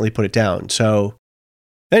instantly put it down. So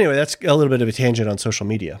anyway, that's a little bit of a tangent on social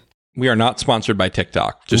media. We are not sponsored by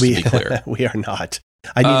TikTok, just to be clear. We are not.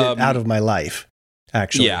 I need it out of my life,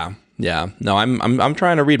 actually. Yeah. No, I'm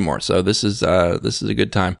trying to read more, so this is a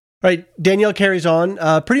good time. All right, Danielle carries on.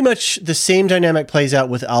 Pretty much the same dynamic plays out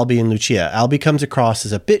with Albie and Lucia. Albie comes across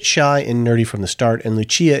as a bit shy and nerdy from the start, and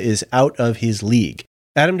Lucia is out of his league.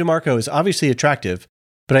 Adam DeMarco is obviously attractive,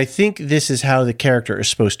 but I think this is how the character is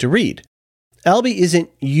supposed to read. Albie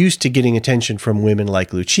isn't used to getting attention from women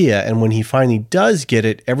like Lucia, and when he finally does get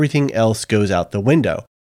it, everything else goes out the window.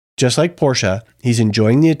 Just like Portia, he's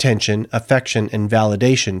enjoying the attention, affection, and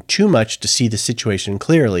validation too much to see the situation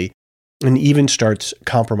clearly, and even starts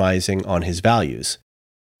compromising on his values.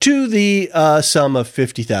 To the sum of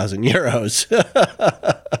 50,000 euros.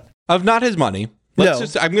 Of not his money.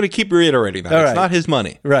 I'm going to keep reiterating that. It's not his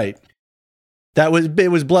money. Right.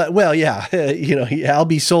 Well, yeah.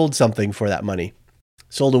 Albie sold something for that money.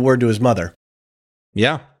 Sold a word to his mother.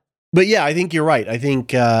 Yeah. But yeah, I think you're right. I think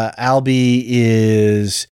Albie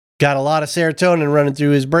is got a lot of serotonin running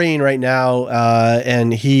through his brain right now,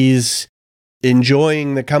 and he's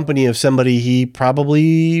enjoying the company of somebody he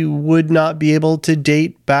probably would not be able to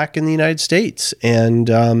date back in the United States. And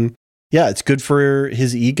yeah, it's good for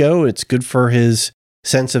his ego. It's good for his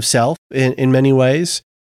sense of self in many ways.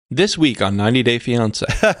 This week on 90 Day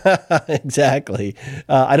Fiancé. Exactly.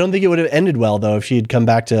 I don't think it would have ended well, though, if she had come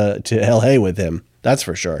back to LA with him. That's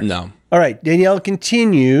for sure. No. All right. Danielle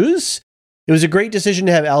continues. It was a great decision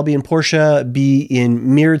to have Albie and Portia be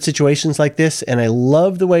in mirrored situations like this, and I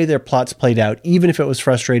love the way their plots played out, even if it was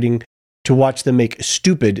frustrating to watch them make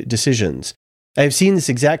stupid decisions. I have seen this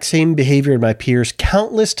exact same behavior in my peers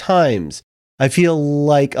countless times. I feel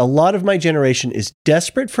like a lot of my generation is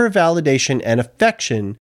desperate for validation and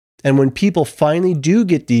affection, and when people finally do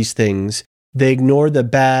get these things, they ignore the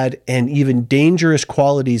bad and even dangerous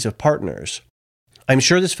qualities of partners. I'm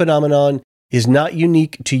sure this phenomenon is not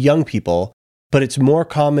unique to young people, but it's more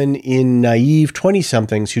common in naive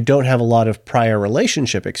 20-somethings who don't have a lot of prior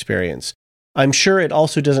relationship experience. I'm sure it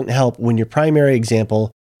also doesn't help when your primary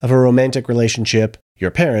example of a romantic relationship,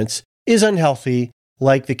 your parents, is unhealthy,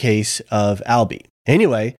 like the case of Albie.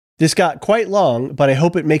 Anyway, this got quite long, but I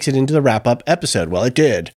hope it makes it into the wrap-up episode. Well, it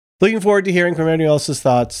did. Looking forward to hearing from anyone else's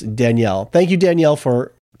thoughts, Danielle. Thank you, Danielle,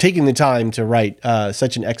 for taking the time to write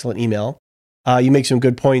such an excellent email. You make some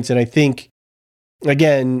good points, and I think,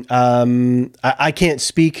 again, I can't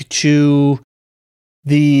speak to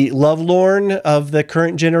the lovelorn of the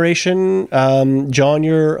current generation. John,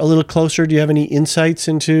 you're a little closer. Do you have any insights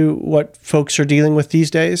into what folks are dealing with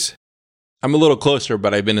these days? I'm a little closer,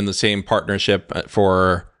 but I've been in the same partnership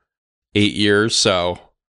for 8 years, so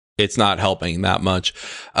it's not helping that much.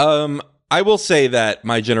 I will say that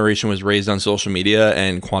my generation was raised on social media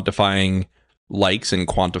and quantifying likes and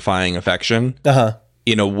quantifying affection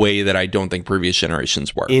in a way that I don't think previous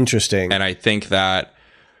generations were. Interesting. And I think that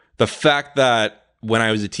the fact that when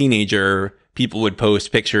I was a teenager, people would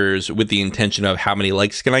post pictures with the intention of how many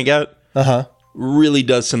likes can I get really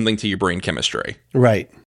does something to your brain chemistry. Right.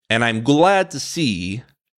 And I'm glad to see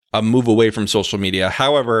a move away from social media.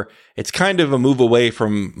 However, it's kind of a move away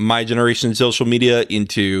from my generation's social media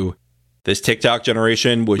into this TikTok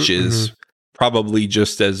generation, which is probably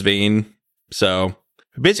just as vain. So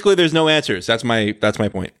basically, there's no answers. That's my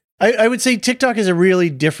point. I would say TikTok is a really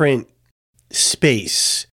different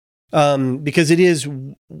space because it is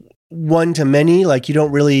one to many. Like, you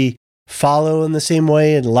don't really follow in the same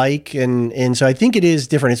way and like, and so I think it is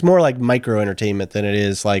different. It's more like micro entertainment than it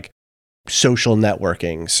is like social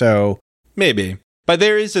networking. So maybe, but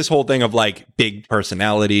there is this whole thing of like big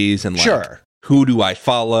personalities and like, who do I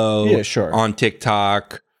follow on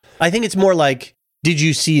TikTok? I think it's more like, did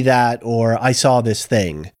you see that? Or I saw this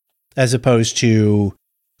thing, as opposed to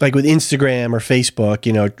like with Instagram or Facebook,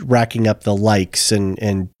 you know, racking up the likes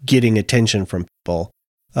and getting attention from people.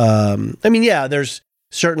 I mean, yeah, there's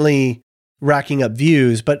certainly racking up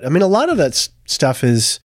views, but I mean, a lot of that stuff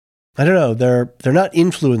is, I don't know, they're not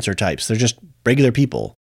influencer types. They're just regular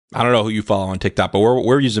people. I don't know who you follow on TikTok, but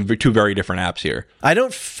we're using two very different apps here. I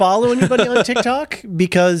don't follow anybody on TikTok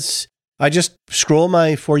because I just scroll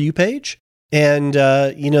my For You page. And,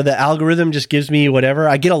 the algorithm just gives me whatever.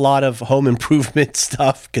 I get a lot of home improvement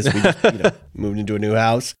stuff because we just, moved into a new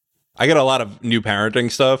house. I get a lot of new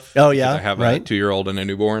parenting stuff. Oh, yeah. I have a 2-year-old and a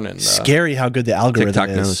newborn. And scary how good the algorithm TikTok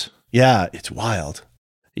is. Knows. Yeah, it's wild.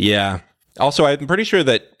 Yeah. Also, I'm pretty sure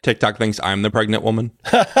that TikTok thinks I'm the pregnant woman.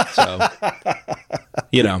 So, That's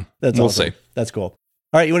we'll awesome. see. That's cool. All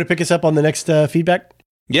right, you want to pick us up on the next feedback?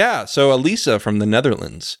 Yeah. So, Elisa from the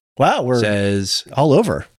Netherlands. Wow, we're says all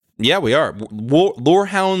over. Yeah, we are.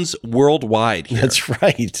 Lorehounds worldwide here. That's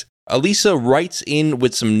right. Elisa writes in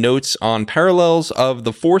with some notes on parallels of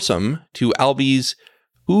the foursome to Albie's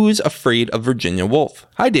Who's Afraid of Virginia Woolf.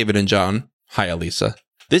 Hi, David and John. Hi, Elisa.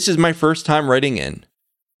 This is my first time writing in.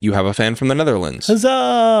 You have a fan from the Netherlands.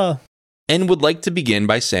 Huzzah! And would like to begin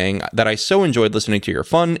by saying that I so enjoyed listening to your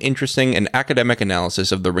fun, interesting, and academic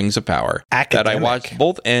analysis of the Rings of Power that I watched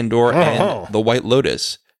both Andor and The White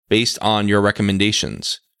Lotus based on your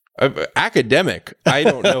recommendations. Academic. I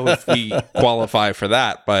don't know if we qualify for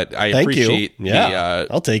that, but I appreciate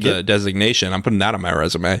I'll take the designation. I'm putting that on my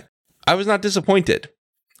resume. I was not disappointed.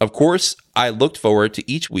 Of course, I looked forward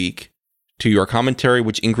to each week to your commentary,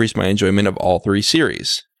 which increased my enjoyment of all 3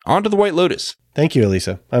 series. On to The White Lotus. Thank you,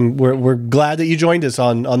 Elisa. We're glad that you joined us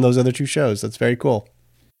on those other 2 shows. That's very cool.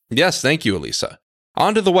 Yes, thank you, Elisa.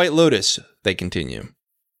 On to The White Lotus, they continue.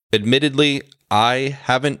 Admittedly, I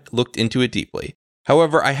haven't looked into it deeply.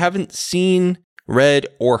 However, I haven't seen, read,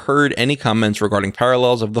 or heard any comments regarding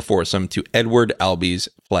parallels of the foursome to Edward Albee's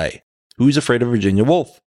play, Who's Afraid of Virginia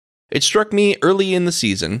Woolf? It struck me early in the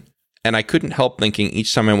season, and I couldn't help thinking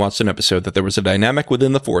each time I watched an episode that there was a dynamic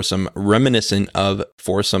within the foursome reminiscent of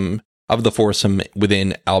the foursome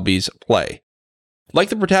within Albee's play. Like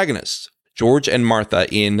the protagonists, George and Martha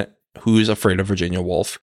in Who's Afraid of Virginia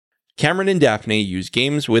Woolf, Cameron and Daphne use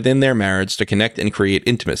games within their marriage to connect and create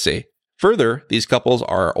intimacy. Further, these couples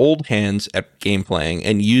are old hands at game playing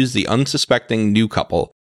and use the unsuspecting new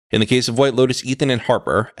couple, in the case of White Lotus, Ethan and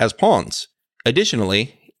Harper, as pawns.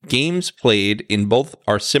 Additionally, games played in both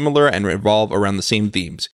are similar and revolve around the same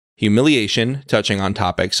themes: humiliation, touching on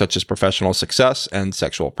topics such as professional success and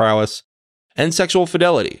sexual prowess, and sexual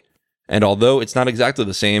fidelity. And although it's not exactly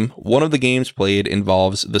the same, one of the games played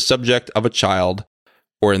involves the subject of a child,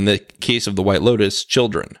 or in the case of the White Lotus,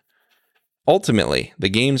 children. Ultimately, the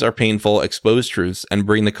games are painful, expose truths, and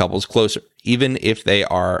bring the couples closer, even if they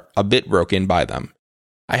are a bit broken by them.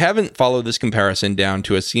 I haven't followed this comparison down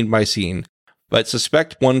to a scene by scene, but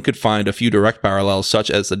suspect one could find a few direct parallels, such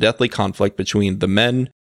as the deathly conflict between the men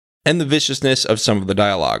and the viciousness of some of the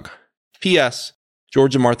dialogue. P.S.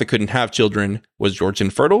 George and Martha couldn't have children. Was George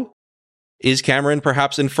infertile? Is Cameron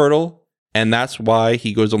perhaps infertile? And that's why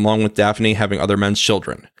he goes along with Daphne having other men's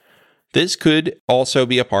children. This could also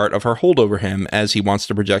be a part of her hold over him, as he wants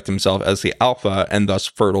to project himself as the alpha and thus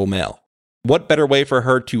fertile male. What better way for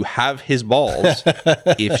her to have his balls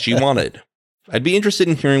if she wanted? I'd be interested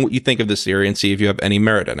in hearing what you think of this theory and see if you have any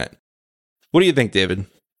merit in it. What do you think, David?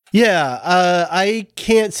 Yeah, I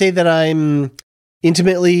can't say that I'm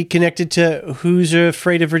intimately connected to Who's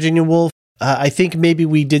Afraid of Virginia Woolf. I think maybe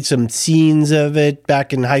we did some scenes of it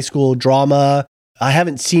back in high school drama. I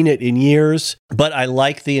haven't seen it in years, but I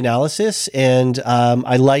like the analysis, and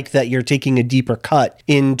I like that you're taking a deeper cut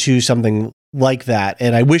into something like that.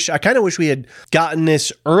 And I kind of wish we had gotten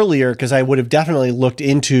this earlier, because I would have definitely looked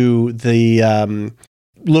into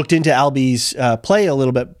Albee's play a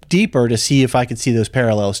little bit deeper to see if I could see those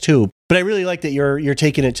parallels too. But I really like that you're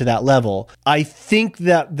taking it to that level. I think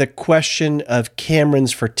that the question of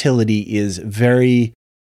Cameron's fertility is very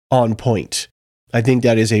on point. I think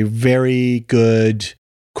that is a very good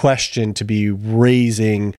question to be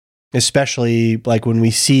raising, especially like when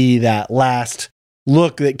we see that last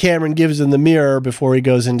look that Cameron gives in the mirror before he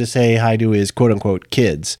goes in to say hi to his quote unquote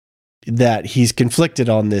kids, that he's conflicted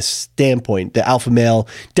on this standpoint. The alpha male,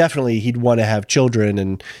 definitely he'd want to have children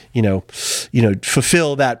and,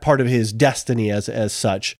 fulfill that part of his destiny as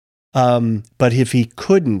such. But if he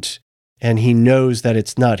couldn't, and he knows that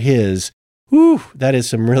it's not his, that is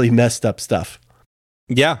some really messed up stuff.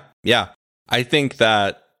 Yeah. I think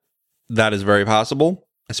that is very possible,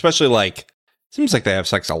 especially seems like they have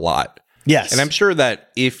sex a lot. Yes. And I'm sure that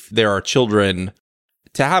if there are children,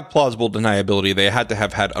 to have plausible deniability, they had to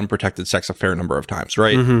have had unprotected sex a fair number of times,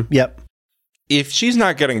 right? Mm-hmm. Yep. If she's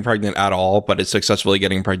not getting pregnant at all, but is successfully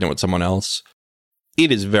getting pregnant with someone else,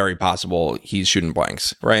 it is very possible he's shooting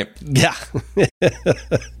blanks, right? Yeah.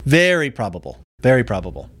 Very probable. Very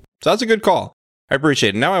probable. So that's a good call. I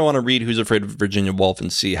appreciate it. Now I want to read Who's Afraid of Virginia Woolf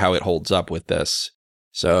and see how it holds up with this.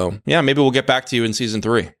 So, yeah, maybe we'll get back to you in season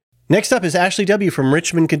 3. Next up is Ashley W. from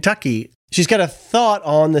Richmond, Kentucky. She's got a thought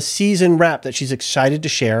on the season wrap that she's excited to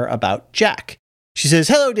share about Jack. She says,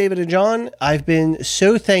 "Hello, David and John. I've been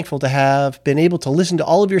so thankful to have been able to listen to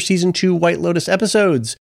all of your season 2 White Lotus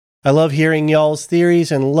episodes. I love hearing y'all's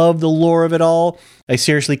theories and love the lore of it all. I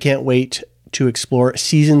seriously can't wait to explore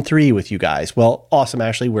season 3 with you guys." Well, awesome,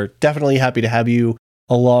 Ashley. We're definitely happy to have you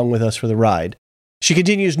along with us for the ride. She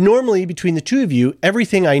continues, "Normally, between the two of you,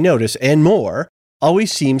 everything I notice and more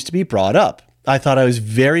always seems to be brought up. I thought I was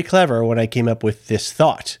very clever when I came up with this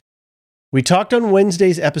thought. We talked on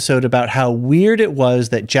Wednesday's episode about how weird it was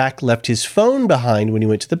that Jack left his phone behind when he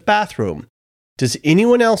went to the bathroom. Does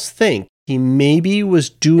anyone else think he maybe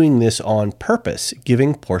was doing this on purpose,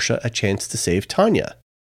 giving Portia a chance to save Tanya?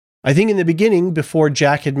 I think in the beginning, before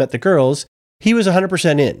Jack had met the girls, he was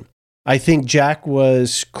 100% in. I think Jack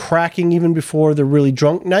was cracking even before the really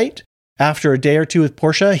drunk night. After a day or two with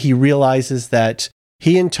Portia, he realizes that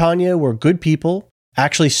he and Tanya were good people,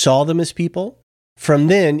 actually saw them as people. From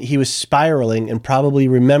then, he was spiraling and probably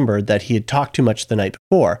remembered that he had talked too much the night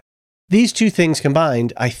before. These two things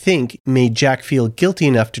combined, I think, made Jack feel guilty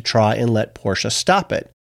enough to try and let Portia stop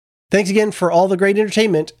it. Thanks again for all the great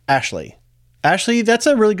entertainment, Ashley. Ashley, that's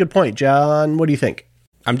a really good point. John, what do you think?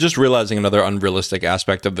 I'm just realizing another unrealistic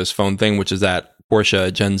aspect of this phone thing, which is that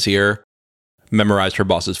Portia, Jen's ear, memorized her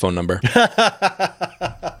boss's phone number.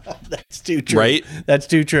 That's too true. Right? That's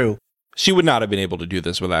too true. She would not have been able to do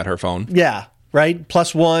this without her phone. Yeah, right?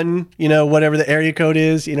 +1, whatever the area code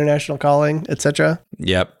is, international calling, etc.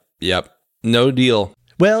 Yep. No deal.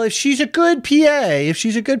 Well, if she's a good PA,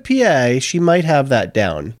 she might have that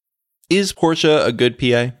down. Is Portia a good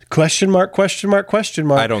PA? Question mark, question mark, question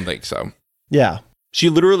mark. I don't think so. Yeah. She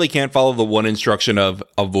literally can't follow the one instruction of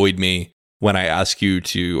avoid me when I ask you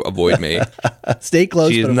to avoid me. Stay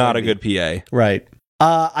close. She is not a good PA. Right.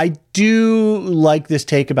 I do like this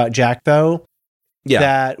take about Jack, though. Yeah.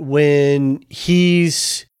 That when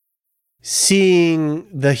he's seeing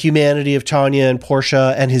the humanity of Tanya and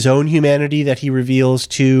Portia and his own humanity that he reveals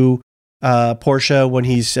to Portia when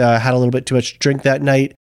he's had a little bit too much to drink that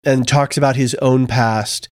night, and talks about his own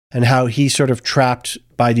past and how he's sort of trapped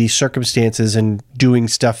by these circumstances and doing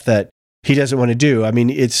stuff that he doesn't want to do. I mean,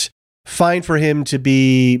 it's fine for him to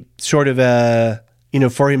be sort of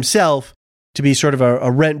for himself, to be sort of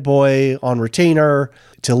a rent boy on retainer,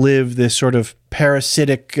 to live this sort of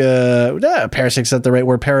parasitic, parasitic's not the right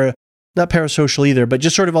word, not parasocial either, but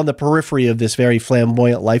just sort of on the periphery of this very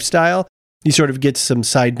flamboyant lifestyle. He sort of gets some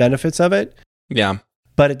side benefits of it. Yeah.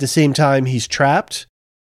 But at the same time, he's trapped.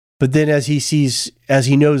 But then as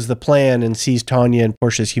he knows the plan and sees Tanya and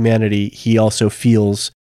Portia's humanity, he also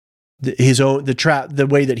feels the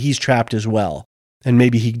way that he's trapped as well. And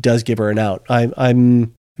maybe he does give her an out.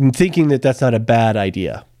 I'm thinking that that's not a bad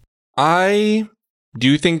idea. I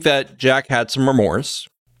do think that Jack had some remorse.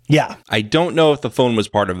 Yeah. I don't know if the phone was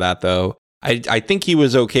part of that, though. I think he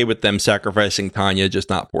was okay with them sacrificing Tanya,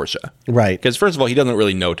 just not Portia. Right. Because first of all, he doesn't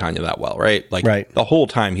really know Tanya that well, right? Right. The whole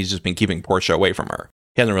time he's just been keeping Portia away from her.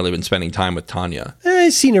 He hasn't really been spending time with Tanya.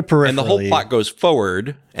 He's seen her peripherally. And the whole plot goes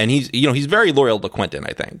forward, and he's very loyal to Quentin,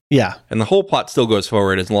 I think. Yeah. And the whole plot still goes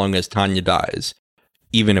forward as long as Tanya dies,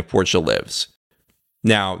 even if Portia lives.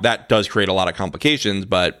 Now, that does create a lot of complications,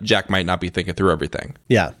 but Jack might not be thinking through everything.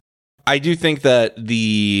 Yeah. I do think that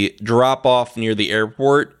the drop-off near the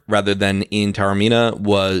airport, rather than in Taormina,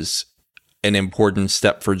 was an important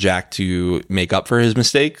step for Jack to make up for his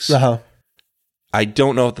mistakes. Uh-huh. I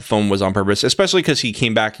don't know if the phone was on purpose, especially because he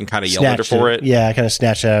came back and kind of yelled at her for it. Yeah, kind of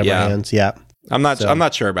snatched it out of her hands. Yeah. I'm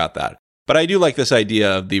not sure about that. But I do like this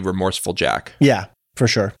idea of the remorseful Jack. Yeah, for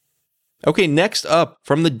sure. Okay, next up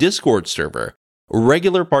from the Discord server,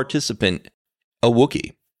 regular participant, a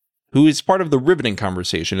Wookiee, who is part of the riveting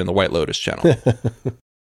conversation in the White Lotus channel.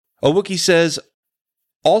 A Wookiee says,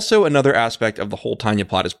 also another aspect of the whole Tanya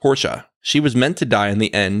plot is Portia. She was meant to die in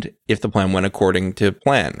the end if the plan went according to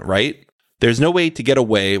plan, right? There's no way to get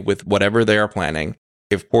away with whatever they are planning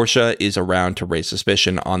if Portia is around to raise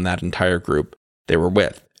suspicion on that entire group they were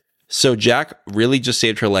with. So Jack really just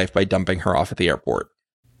saved her life by dumping her off at the airport.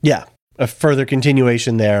 Yeah, a further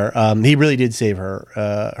continuation there. He really did save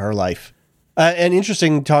her life. And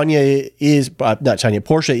interesting, Portia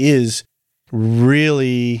is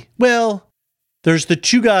really, well, there's the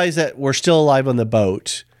two guys that were still alive on the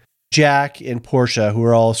boat, Jack and Portia, who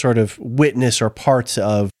are all sort of witness or parts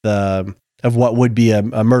of what would be a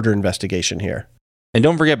murder investigation here. And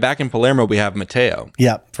don't forget, back in Palermo, we have Matteo.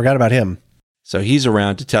 Yeah, forgot about him. So he's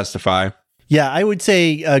around to testify. Yeah, I would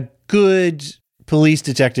say a good police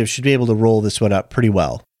detective should be able to roll this one up pretty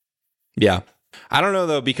well. Yeah. I don't know,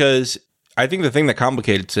 though, because I think the thing that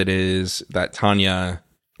complicates it is that Tanya,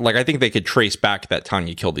 I think they could trace back that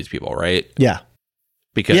Tanya killed these people, right? Yeah.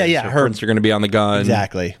 Because her prints are going to be on the gun.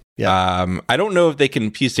 Exactly. Yeah. I don't know if they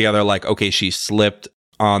can piece together, okay, she slipped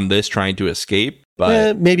on this trying to escape,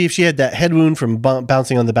 but maybe if she had that head wound from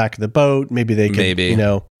bouncing on the back of the boat, maybe they could,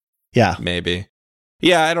 yeah. Maybe.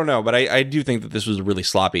 Yeah, I don't know, but I do think that this was a really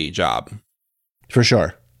sloppy job. For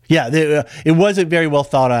sure. Yeah, it wasn't very well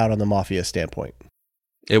thought out on the Mafia standpoint.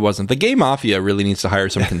 It wasn't. The gay Mafia really needs to hire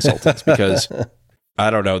some consultants because,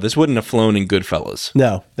 I don't know, this wouldn't have flown in Goodfellas.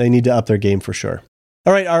 No, they need to up their game for sure.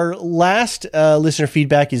 All right, our last listener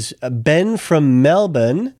feedback is Ben from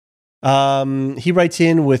Melbourne. He writes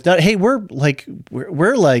in with, hey, we're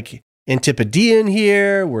Antipodean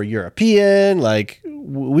here. We're European.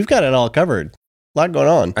 We've got it all covered. A lot going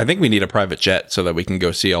on. I think we need a private jet so that we can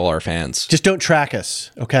go see all our fans. Just don't track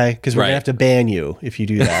us, okay? Because we're going to have to ban you if you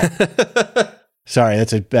do that. Sorry,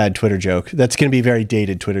 that's a bad Twitter joke. That's going to be a very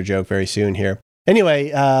dated Twitter joke very soon here.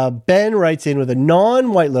 Anyway, Ben writes in with a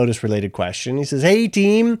non-White Lotus related question. He says, hey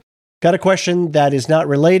team, got a question that is not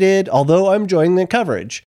related, although I'm enjoying the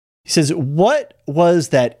coverage. He says, what was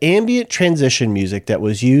that ambient transition music that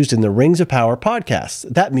was used in the Rings of Power podcast?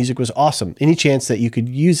 That music was awesome. Any chance that you could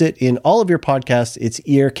use it in all of your podcasts? It's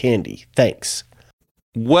ear candy. Thanks.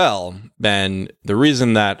 Well, Ben, the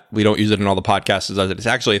reason that we don't use it in all the podcasts is that it's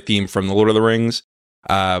actually a theme from The Lord of the Rings.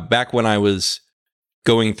 Back when I was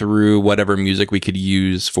going through whatever music we could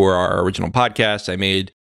use for our original podcast, I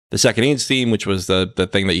made the Second Age theme, which was the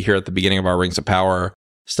thing that you hear at the beginning of our Rings of Power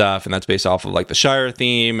stuff, and that's based off of like the Shire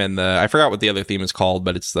theme, and I forgot what the other theme is called,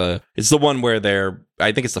 but it's the one where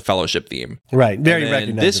I think it's the Fellowship theme, right? Very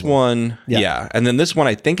recognizable. This one, yeah, and then this one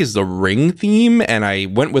I think is the Ring theme, and I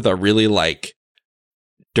went with a really like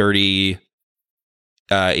dirty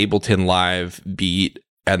Ableton Live beat,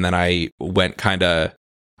 and then I went kind of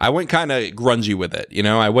grungy with it, you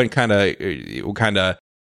know. I went kind of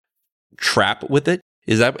trap with it.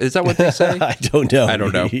 Is that what they say? I don't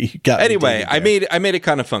know. Anyway, I made it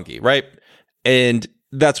kind of funky, right? And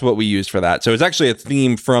that's what we used for that. So it's actually a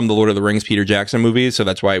theme from the Lord of the Rings Peter Jackson movies. So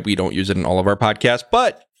that's why we don't use it in all of our podcasts.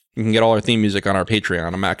 But you can get all our theme music on our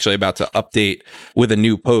Patreon. I'm actually about to update with a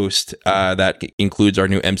new post that includes our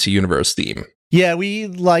new MC Universe theme. Yeah, we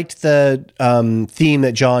liked the theme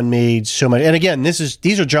that John made so much. And again,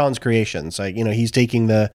 these are John's creations. Like, you know, he's taking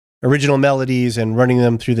the original melodies and running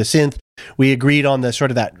them through the synth. We agreed on the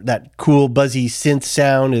sort of that cool buzzy synth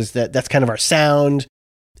sound that's kind of our sound.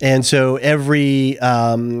 And so every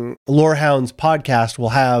Lorehounds podcast will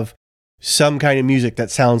have some kind of music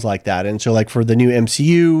that sounds like that. And so like for the new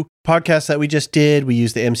MCU podcast that we just did, we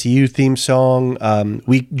used the MCU theme song.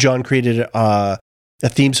 John created a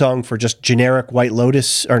theme song for just generic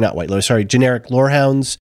generic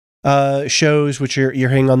Lorehounds shows, which you're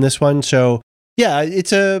hearing on this one. So yeah,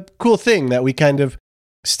 it's a cool thing that we kind of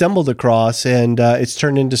stumbled across, and it's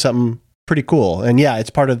turned into something pretty cool. And yeah,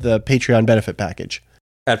 it's part of the Patreon benefit package.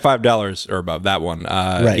 At $5 or above, that one.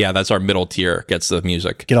 Right. Yeah, that's our middle tier, gets the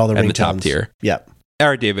music. Get all the ringtones. And the top tier. Yeah. All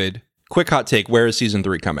right, David, quick hot take. Where is season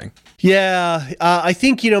 3 coming? Yeah, I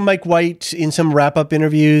think, Mike White in some wrap-up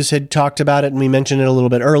interviews had talked about it, and we mentioned it a little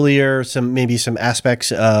bit earlier, maybe some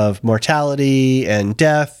aspects of mortality and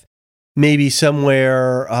death. Maybe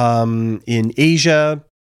somewhere in Asia,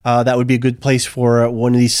 that would be a good place for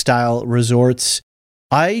one of these style resorts.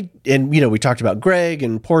 We talked about Greg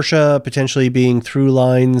and Portia potentially being through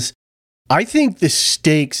lines. I think the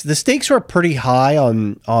stakes were pretty high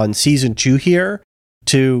on season 2 here.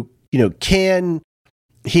 Can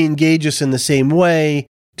he engage us in the same way,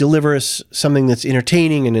 deliver us something that's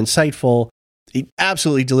entertaining and insightful? He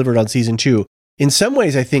absolutely delivered on season 2. In some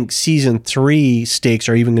ways, I think season 3 stakes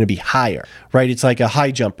are even going to be higher, right? It's like a high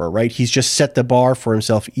jumper, right? He's just set the bar for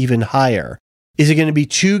himself even higher. Is it going to be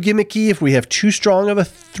too gimmicky if we have too strong of a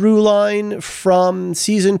through line from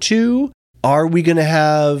season 2? Are we going to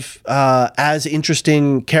have as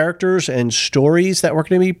interesting characters and stories that we're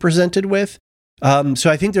going to be presented with? So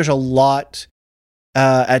I think there's a lot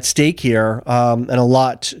at stake here and a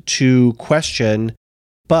lot to question.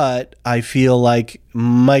 But I feel like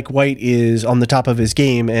Mike White is on the top of his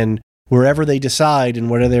game, and wherever they decide and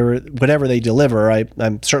whatever they deliver,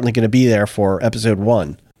 I'm certainly going to be there for episode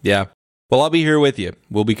 1. Yeah. Well, I'll be here with you.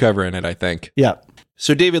 We'll be covering it, I think. Yeah.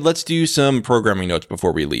 So, David, let's do some programming notes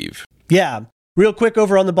before we leave. Yeah. Real quick,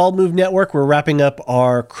 over on the Bald Move Network, we're wrapping up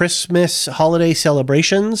our Christmas holiday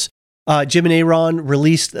celebrations. Jim and Aaron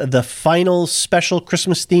released the final special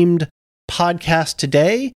Christmas-themed podcast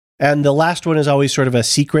today. And the last one is always sort of a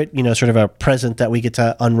secret, sort of a present that we get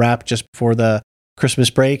to unwrap just before the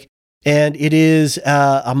Christmas break. And it is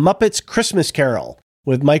a Muppets Christmas Carol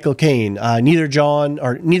with Michael Caine. Neither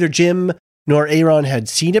Jim nor Aaron had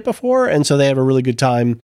seen it before, and so they have a really good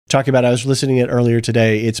time talking about it. I was listening to it earlier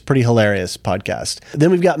today. It's a pretty hilarious podcast.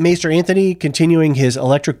 Then we've got Maester Anthony continuing his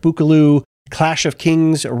Electric Boogaloo Clash of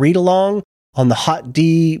Kings read-along on the Hot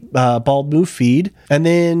D Bald Move feed. And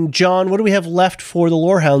then, John, what do we have left for the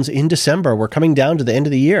Lorehounds in December? We're coming down to the end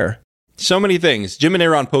of the year. So many things. Jim and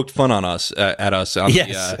Aaron poked fun on us at us on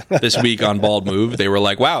this week on Bald Move. They were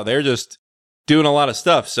like, wow, they're just doing a lot of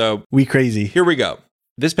stuff. So we crazy. Here we go.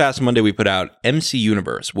 This past Monday, we put out MC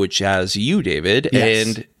Universe, which has you, David,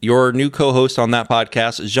 and your new co-host on that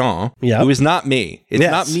podcast, Jean, who is not me. It's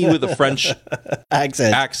not me with a French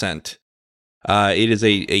accent. It is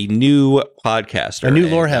a new podcaster. A new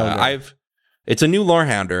Lorehound. It's a new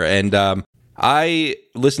Lorerounder, and I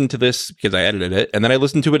listened to this because I edited it, and then I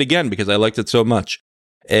listened to it again because I liked it so much.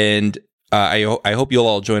 And I hope you'll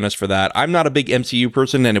all join us for that. I'm not a big MCU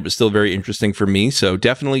person, and it was still very interesting for me, so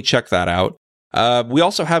definitely check that out. We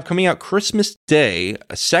also have coming out Christmas Day,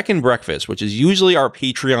 a second breakfast, which is usually our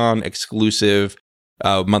Patreon exclusive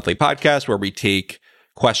monthly podcast where we take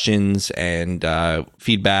questions and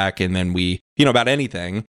feedback, and then we, about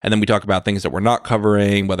anything. And then we talk about things that we're not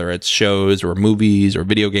covering, whether it's shows or movies or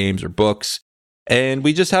video games or books. And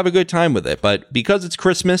we just have a good time with it. But because it's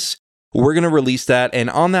Christmas, we're going to release that.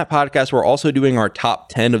 And on that podcast, we're also doing our top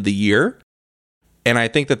 10 of the year. And I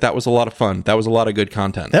think that was a lot of fun. That was a lot of good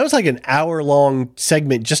content. That was like an hour-long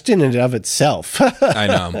segment just in and of itself. I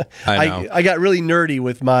know. I got really nerdy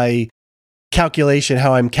with my calculation,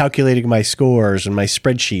 how I'm calculating my scores and my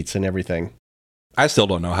spreadsheets and everything. I still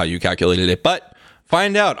don't know how you calculated it, but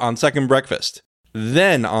find out on Second Breakfast.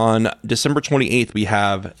 Then on December 28th, we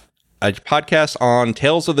have a podcast on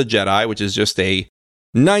Tales of the Jedi, which is just a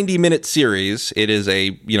 90-minute series. It is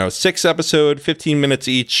a 6-episode, 15 minutes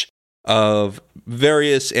each of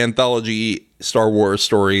various anthology Star Wars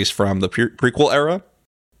stories from the prequel era.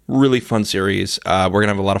 Really fun series. We're going to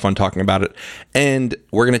have a lot of fun talking about it. And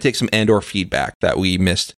we're going to take some Andor feedback that we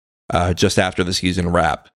missed just after the season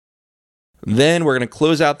wrap. Then we're going to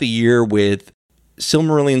close out the year with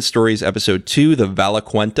Silmarillion Stories Episode 2, the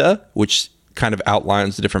Valaquenta, which kind of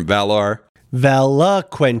outlines the different Valar.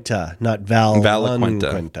 Valaquenta, not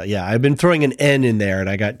Valaquenta. Yeah, I've been throwing an N in there and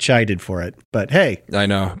I got chided for it. But hey. I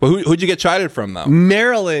know. But who'd you get chided from, though?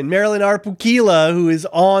 Marilyn Arpukila, who is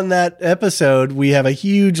on that episode. We have a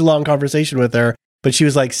huge, long conversation with her. But she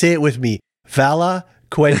was like, say it with me. Valaquenta.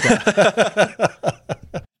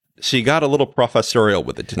 She got a little professorial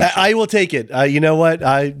with it, didn't she? I will take it. You know what?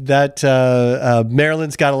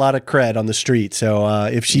 Marilyn's got a lot of cred on the street. So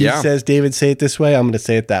if she says, David, say it this way, I'm going to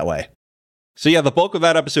say it that way. So yeah, the bulk of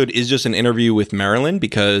that episode is just an interview with Marilyn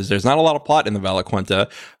because there's not a lot of plot in the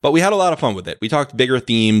Valaquenta, but we had a lot of fun with it. We talked bigger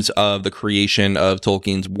themes of the creation of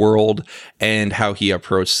Tolkien's world and how he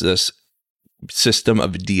approached this system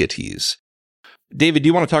of deities. David, do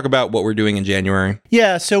you want to talk about what we're doing in January?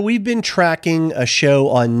 Yeah, so we've been tracking a show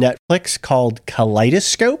on Netflix called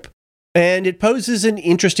Kaleidoscope, and it poses an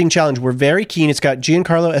interesting challenge. We're very keen. It's got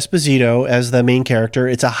Giancarlo Esposito as the main character.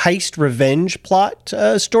 It's a heist revenge plot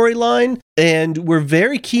storyline, and we're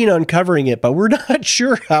very keen on covering it, but we're not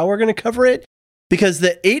sure how we're going to cover it because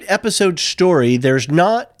the 8-episode story, there's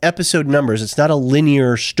not episode numbers. It's not a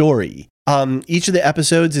linear story. Each of the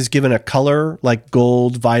episodes is given a color like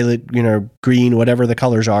gold, violet, green, whatever the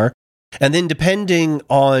colors are. And then depending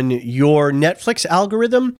on your Netflix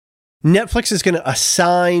algorithm, Netflix is going to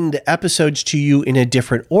assign the episodes to you in a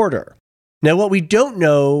different order. Now, what we don't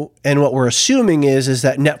know and what we're assuming is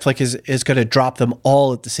that Netflix is going to drop them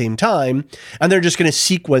all at the same time, and they're just going to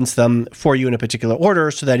sequence them for you in a particular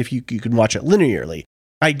order so that if you can watch it linearly.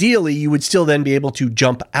 Ideally, you would still then be able to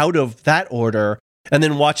jump out of that order and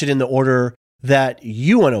then watch it in the order that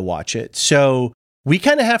you want to watch it. So we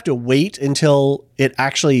kind of have to wait until it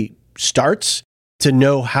actually starts to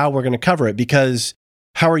know how we're going to cover it, because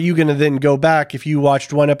how are you going to then go back? If you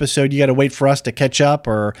watched one episode, you got to wait for us to catch up,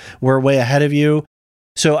 or we're way ahead of you.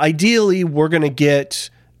 So ideally, we're going to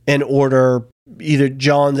get an order, either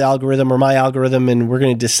John's algorithm or my algorithm, and we're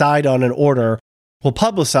going to decide on an order. We'll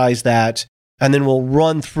publicize that, and then we'll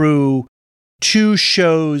run through 2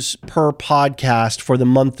 shows per podcast for the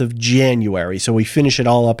month of January. So we finish it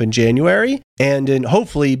all up in January. And then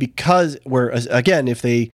hopefully, because if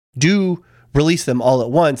they do release them all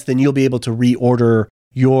at once, then you'll be able to reorder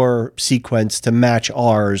your sequence to match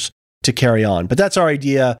ours to carry on. But that's our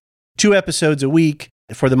idea. 2 episodes a week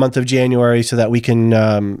for the month of January so that we can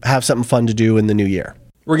have something fun to do in the new year.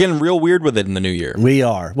 We're getting real weird with it in the new year. We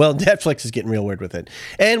are. Well, Netflix is getting real weird with it.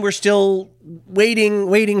 And we're still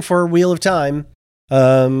waiting for Wheel of Time,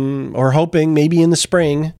 or hoping maybe in the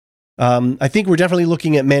spring. I think we're definitely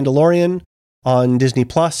looking at Mandalorian on Disney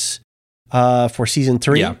Plus for season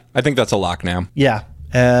 3. Yeah, I think that's a lock now. Yeah.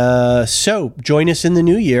 So join us in the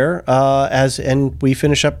new year and we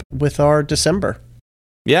finish up with our December.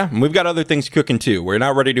 Yeah, and we've got other things cooking too. We're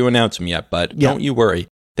not ready to announce them yet, but don't you worry.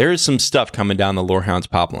 There is some stuff coming down the Lorehounds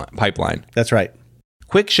pipeline. That's right.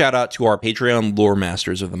 Quick shout out to our Patreon Lore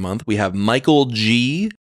Masters of the Month. We have Michael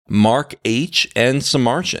G, Mark H, and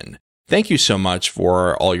Samartian. Thank you so much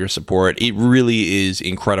for all your support. It really is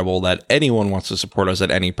incredible that anyone wants to support us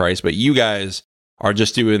at any price, but you guys are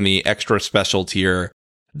just doing the extra special tier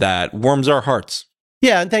that warms our hearts.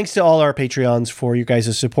 Yeah, and thanks to all our Patreons for you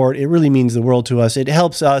guys' support. It really means the world to us. It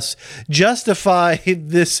helps us justify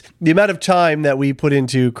the amount of time that we put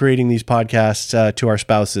into creating these podcasts to our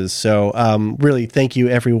spouses. So really, thank you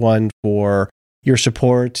everyone for your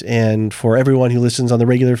support and for everyone who listens on the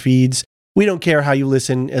regular feeds. We don't care how you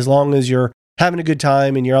listen. As long as you're having a good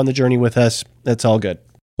time and you're on the journey with us, that's all good.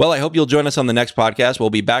 Well, I hope you'll join us on the next podcast. We'll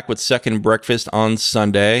be back with Second Breakfast on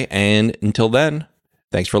Sunday. And until then,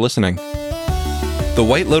 thanks for listening. The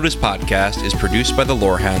White Lotus podcast is produced by the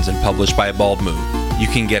Lorehounds and published by Bald Move. You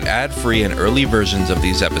can get ad-free and early versions of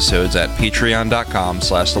these episodes at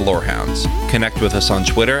patreon.com/thelorehounds. Connect with us on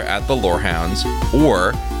Twitter at the Lorehounds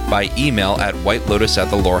or by email at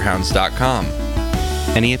whitelotus@thelorehounds.com.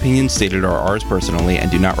 Any opinions stated are ours personally and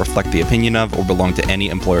do not reflect the opinion of or belong to any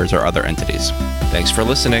employers or other entities. Thanks for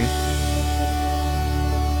listening.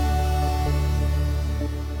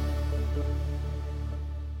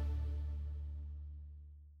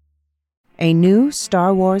 A new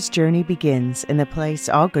Star Wars journey begins in the place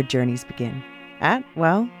all good journeys begin. At,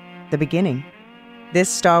 well, the beginning. This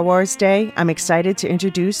Star Wars Day, I'm excited to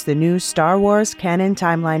introduce the new Star Wars Canon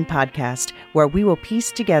Timeline podcast, where we will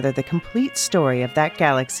piece together the complete story of that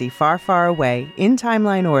galaxy far, far away, in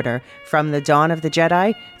timeline order, from the dawn of the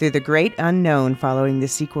Jedi through the great unknown following the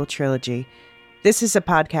sequel trilogy. This is a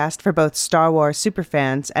podcast for both Star Wars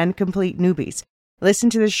superfans and complete newbies. Listen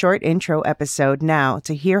to the short intro episode now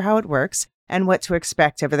to hear how it works and what to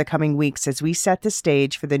expect over the coming weeks as we set the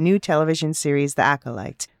stage for the new television series The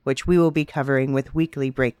Acolyte, which we will be covering with weekly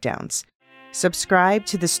breakdowns. Subscribe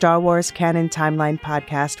to the Star Wars Canon Timeline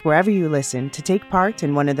podcast wherever you listen to take part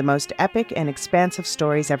in one of the most epic and expansive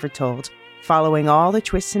stories ever told, following all the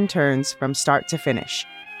twists and turns from start to finish.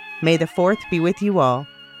 May the 4th be with you all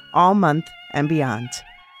month and beyond.